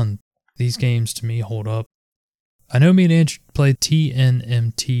much fun. These games to me hold up. I know me and Andrew played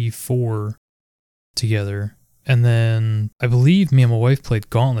TNMT4 together. And then I believe me and my wife played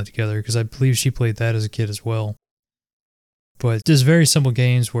Gauntlet together because I believe she played that as a kid as well. But just very simple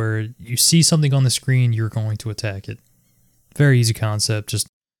games where you see something on the screen, you're going to attack it. Very easy concept, just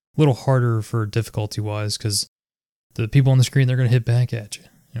a little harder for difficulty-wise because the people on the screen, they're going to hit back at you.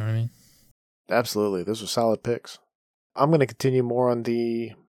 You know what I mean? Absolutely. Those were solid picks. I'm going to continue more on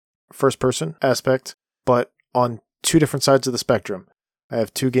the first-person aspect, but on 2 different sides of the spectrum. I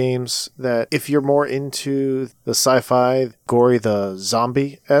have 2 games that, if you're more into the sci-fi, gory, the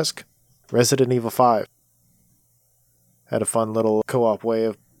zombie-esque, Resident Evil 5. Had a fun little co-op way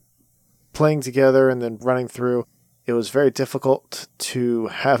of playing together and then running through. It was very difficult to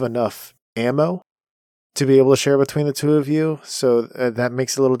have enough ammo to be able to share between the 2 of you, so that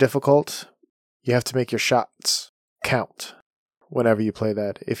makes it a little difficult. You have to make your shots count whenever you play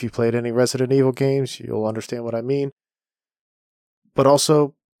that. If you played any Resident Evil games, you'll understand what I mean. But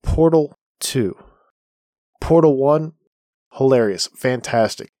also, Portal 2. Portal 1, hilarious,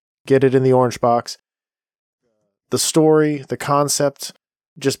 fantastic. Get it in the orange box. The story, the concept,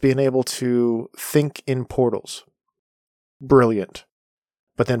 just being able to think in portals. Brilliant.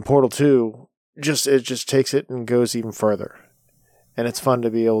 But then Portal 2, it just takes it and goes even further. And it's fun to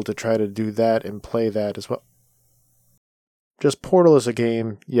be able to try to do that and play that as well. Just Portal is a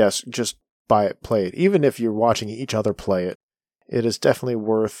game, yes, just buy it, play it. Even if you're watching each other play it, it is definitely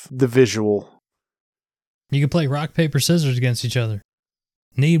worth the visual. You can play rock, paper, scissors against each other.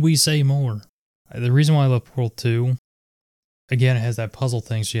 Need we say more? The reason why I love Portal 2, again, it has that puzzle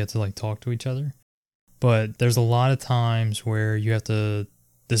thing, so you have to like talk to each other. But there's a lot of times where you have to,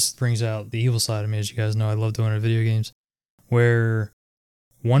 this brings out the evil side of me, as you guys know, I love doing it in video games, where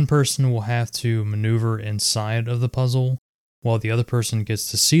one person will have to maneuver inside of the puzzle while the other person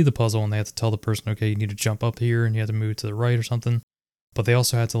gets to see the puzzle and they have to tell the person, okay, you need to jump up here and you have to move to the right or something. But they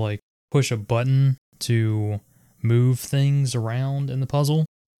also have to like push a button to move things around in the puzzle.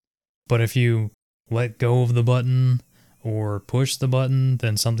 But if you let go of the button or push the button,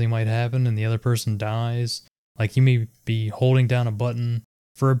 then something might happen and the other person dies. Like you may be holding down a button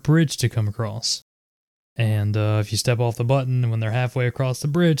for a bridge to come across. And if you step off the button and when they're halfway across the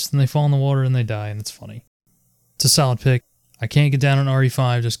bridge, then they fall in the water and they die, and it's funny. It's a solid pick. I can't get down on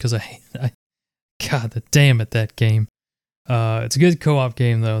RE5 just because God damn it, that game. It's a good co-op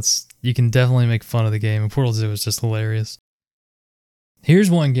game, though. You can definitely make fun of the game, and Portal 2 is just hilarious.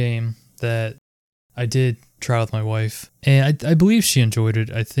 Here's one game that I did try with my wife, and I believe she enjoyed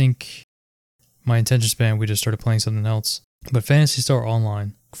it. I think my attention span, we just started playing something else. But Phantasy Star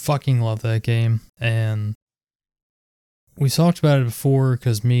Online, fucking love that game, and we talked about it before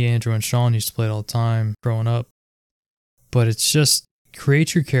because me, Andrew, and Sean used to play it all the time growing up. But it's just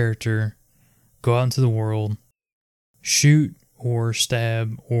create your character, go out into the world, shoot or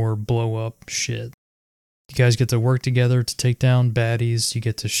stab or blow up shit. You guys get to work together to take down baddies. You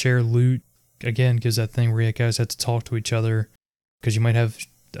get to share loot. Again, gives that thing where you guys have to talk to each other because you might have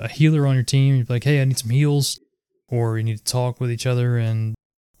a healer on your team. You're like, hey, I need some heals. Or you need to talk with each other and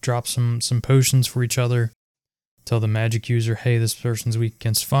drop some potions for each other. Tell the magic user, hey, this person's weak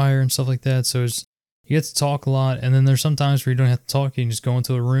against fire and stuff like that. So you get to talk a lot. And then there's some times where you don't have to talk. You can just go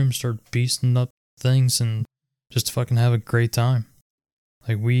into a room, start beasting up things, and just fucking have a great time.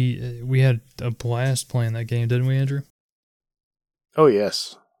 Like we had a blast playing that game, didn't we, Andrew? Oh,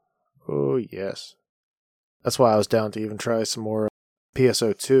 yes. Oh, yes. That's why I was down to even try some more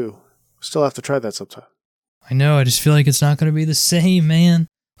PSO2. Still have to try that sometime. I know, I just feel like it's not going to be the same, man.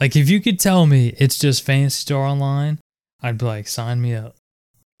 Like, if you could tell me it's just Phantasy Star Online, I'd be like, sign me up.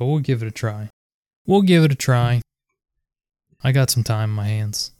 But we'll give it a try. I got some time in my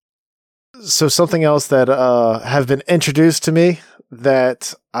hands. So something else that have been introduced to me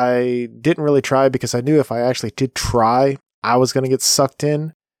that I didn't really try because I knew if I actually did try, I was going to get sucked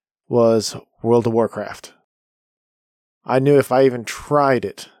in, was World of Warcraft. I knew if I even tried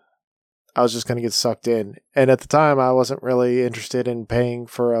it, I was just going to get sucked in. And at the time, I wasn't really interested in paying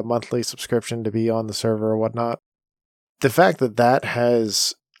for a monthly subscription to be on the server or whatnot. The fact that that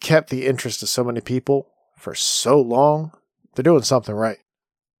has kept the interest of so many people for so long, they're doing something right.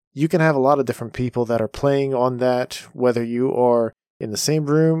 You can have a lot of different people that are playing on that, whether you are in the same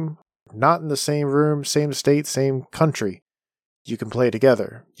room, not in the same room, same state, same country. You can play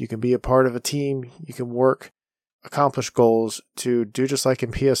together. You can be a part of a team. You can work, accomplish goals to do just like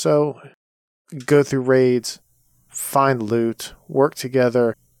in PSO, go through raids, find loot, work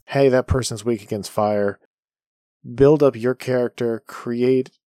together. Hey, that person's weak against fire. Build up your character,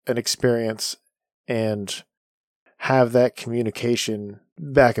 create an experience, and have that communication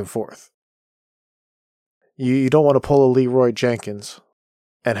back and forth. You don't want to pull a Leroy Jenkins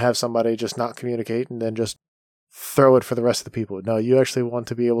and have somebody just not communicate and then just throw it for the rest of the people. No, you actually want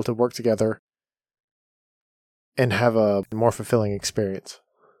to be able to work together and have a more fulfilling experience.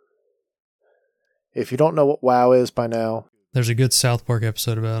 If you don't know what WoW is by now, there's a good South Park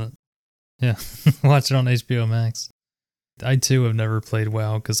episode about it. Yeah, watch it on HBO Max. I too have never played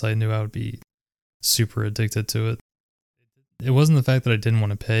WoW because I knew I would be super addicted to it. It wasn't the fact that I didn't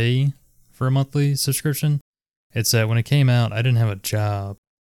want to pay for a monthly subscription. It's that when it came out, I didn't have a job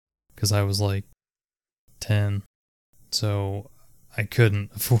because I was like 10. So I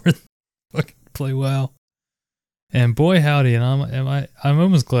couldn't afford to fucking play WoW. And boy howdy, and I'm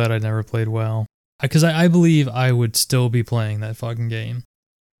almost glad I never played WoW. Because I believe I would still be playing that fucking game.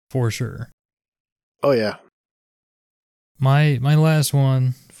 For sure. oh yeah. My last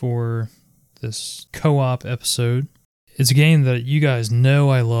one for this co-op episode. It's a game that you guys know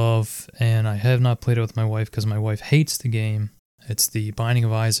I love, and I have not played it with my wife because my wife hates the game. It's the Binding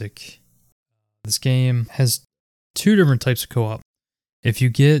of Isaac. This game has two different types of co-op. If you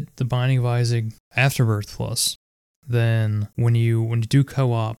get the Binding of Isaac Afterbirth Plus, then when you do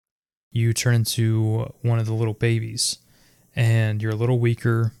co-op, you turn into one of the little babies, and you're a little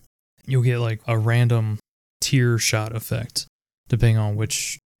weaker. You'll get like a random tear shot effect, depending on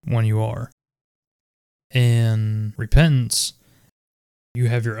which one you are. In Repentance, you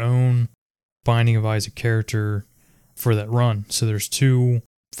have your own Binding of Isaac character for that run. So there's two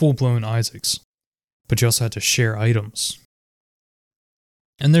full-blown Isaacs, but you also have to share items.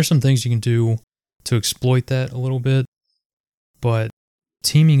 And there's some things you can do to exploit that a little bit, but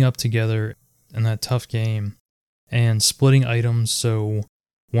teaming up together in that tough game and splitting items so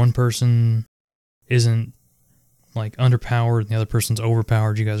one person isn't like underpowered and the other person's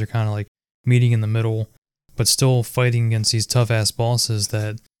overpowered. You guys are kind of like meeting in the middle, but still fighting against these tough ass bosses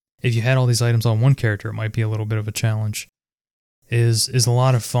that if you had all these items on one character, it might be a little bit of a challenge. Is a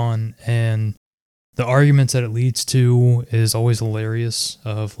lot of fun, and the arguments that it leads to is always hilarious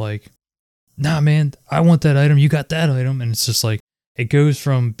of like, nah man, I want that item, you got that item, and it's just like, it goes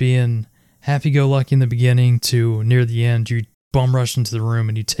from being happy-go-lucky in the beginning to near the end, you bum rush into the room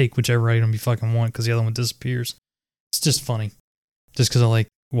and you take whichever item you fucking want because the other one disappears. It's just funny. Just because I like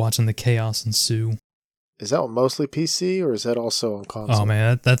watching the chaos ensue. Is that one mostly PC or is that also on console? Oh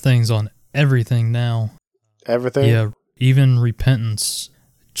man, that thing's on everything now. Everything? Yeah, even Repentance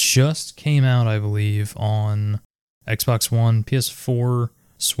just came out, I believe, on Xbox One, PS4,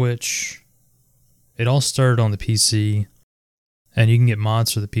 Switch. It all started on the PC. And you can get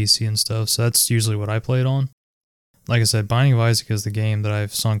mods for the PC and stuff, so that's usually what I play it on. Like I said, Binding of Isaac is the game that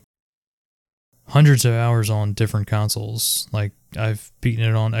I've sunk hundreds of hours on different consoles. Like, I've beaten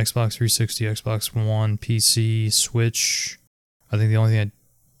it on Xbox 360, Xbox One, PC, Switch. I think the only thing I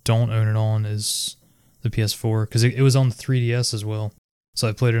don't own it on is the PS4, because it was on the 3DS as well. So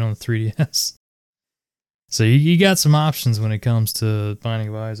I played it on the 3DS. So you got some options when it comes to Binding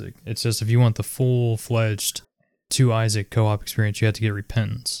of Isaac. It's just if you want the full-fledged 2 Isaac co-op experience, you have to get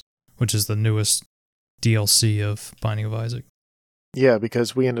Repentance, which is the newest DLC of Binding of Isaac. Yeah,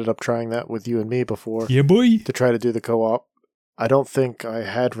 because we ended up trying that with you and me before. Yeah, boy. To try to do the co-op. I don't think I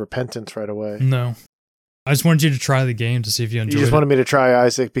had Repentance right away. No. I just wanted you to try the game to see if you enjoyed it. You just wanted me to try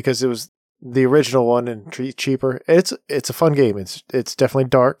Isaac because it was the original one and cheaper. It's a fun game. It's definitely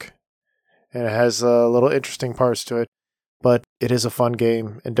dark, and it has little interesting parts to it, but it is a fun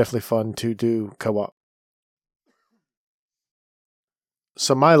game and definitely fun to do co-op.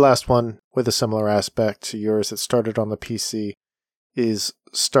 So my last one with a similar aspect to yours that started on the PC is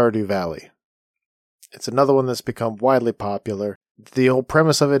Stardew Valley. It's another one that's become widely popular. The whole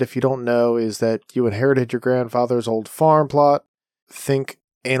premise of it, if you don't know, is that you inherited your grandfather's old farm plot. Think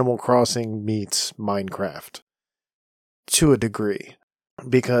Animal Crossing meets Minecraft. To a degree.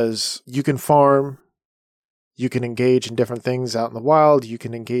 Because you can farm, you can engage in different things out in the wild, you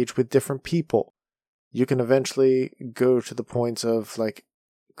can engage with different people. You can eventually go to the points of like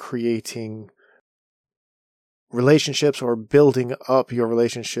creating relationships or building up your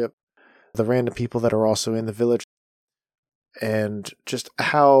relationship, the random people that are also in the village. And just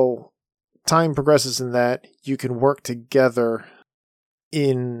how time progresses in that, you can work together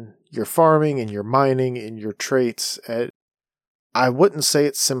in your farming, in your mining, in your traits. I wouldn't say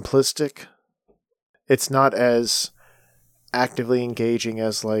it's simplistic. It's not as actively engaging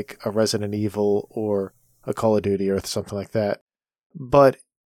as like a Resident Evil or a Call of Duty or something like that. But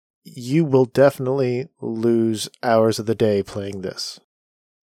you will definitely lose hours of the day playing this.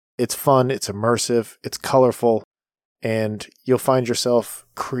 It's fun, it's immersive, it's colorful, and you'll find yourself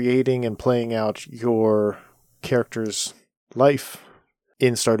creating and playing out your character's life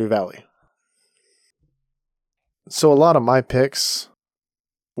in Stardew Valley. So a lot of my picks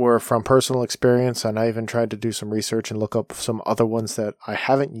were from personal experience, and I even tried to do some research and look up some other ones that I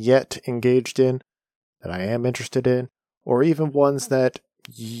haven't yet engaged in, that I am interested in, or even ones that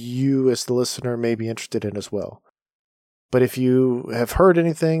you as the listener may be interested in as well. But if you have heard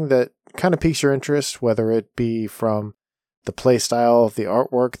anything that kind of piques your interest, whether it be from the play style, the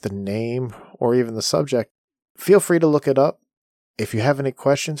artwork, the name, or even the subject, feel free to look it up. If you have any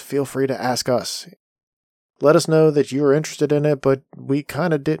questions, feel free to ask us. Let us know that you are interested in it, but we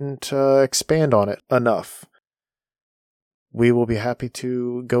kind of didn't expand on it enough. We will be happy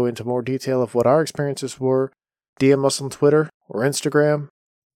to go into more detail of what our experiences were. DM us on Twitter or Instagram.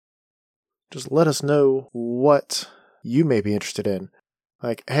 Just let us know what you may be interested in.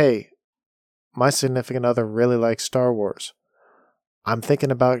 Like, hey, my significant other really likes Star Wars. I'm thinking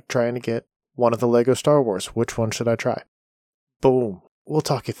about trying to get one of the Lego Star Wars. Which one should I try? Boom. We'll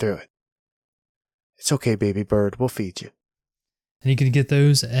talk you through it. It's okay, baby bird. We'll feed you. And you can get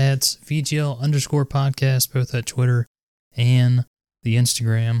those at VGL_podcast, both at Twitter and the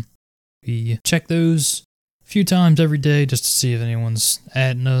Instagram. We check those a few times every day just to see if anyone's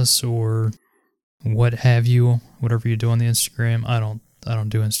adding us or what have you, whatever you do on the Instagram. I don't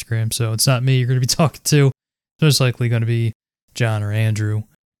do Instagram, so it's not me you're going to be talking to. It's most likely going to be John or Andrew.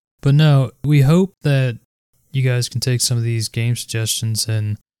 But no, we hope that you guys can take some of these game suggestions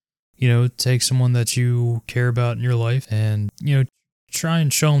and, take someone that you care about in your life and, try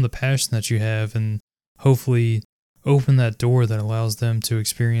and show them the passion that you have and hopefully open that door that allows them to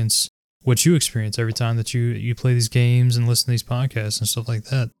experience what you experience every time that you play these games and listen to these podcasts and stuff like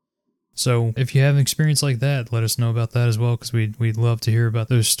that. So if you have an experience like that, let us know about that as well, because we'd love to hear about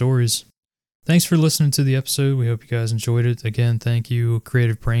those stories. Thanks for listening to the episode. We hope you guys enjoyed it. Again, thank you,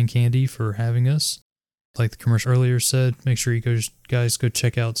 Creative Brain Candy, for having us. Like the commercial earlier said, make sure you guys go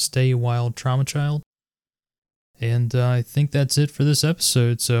check out Stay Wild Trauma Child. And I think that's it for this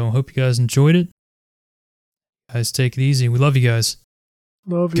episode, so hope you guys enjoyed it. Guys, take it easy. We love you guys.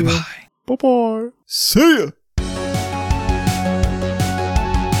 Love you. Goodbye. Bye-bye. See ya.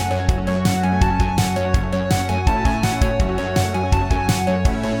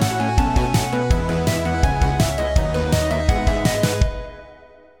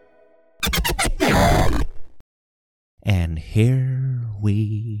 And here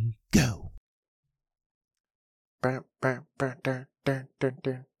we go.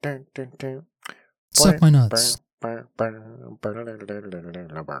 Suck my nuts.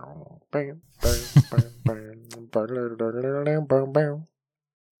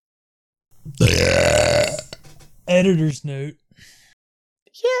 Editor's note.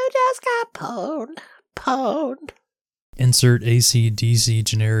 You just got pwned. Insert AC/DC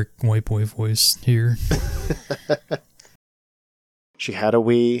generic white boy voice here. She had a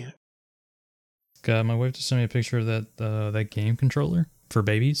Wii. God, my wife just sent me a picture of that game controller for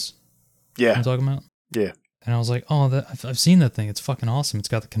babies. Yeah. I'm talking about. Yeah. And I was like, oh, I've seen that thing. It's fucking awesome. It's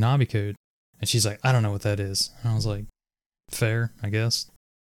got the Konami code. And she's like, I don't know what that is. And I was like, fair, I guess.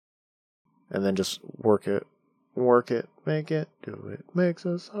 And then just work it, make it, do it. Makes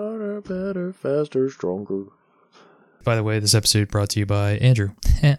us harder, better, faster, stronger. By the way, this episode brought to you by Andrew.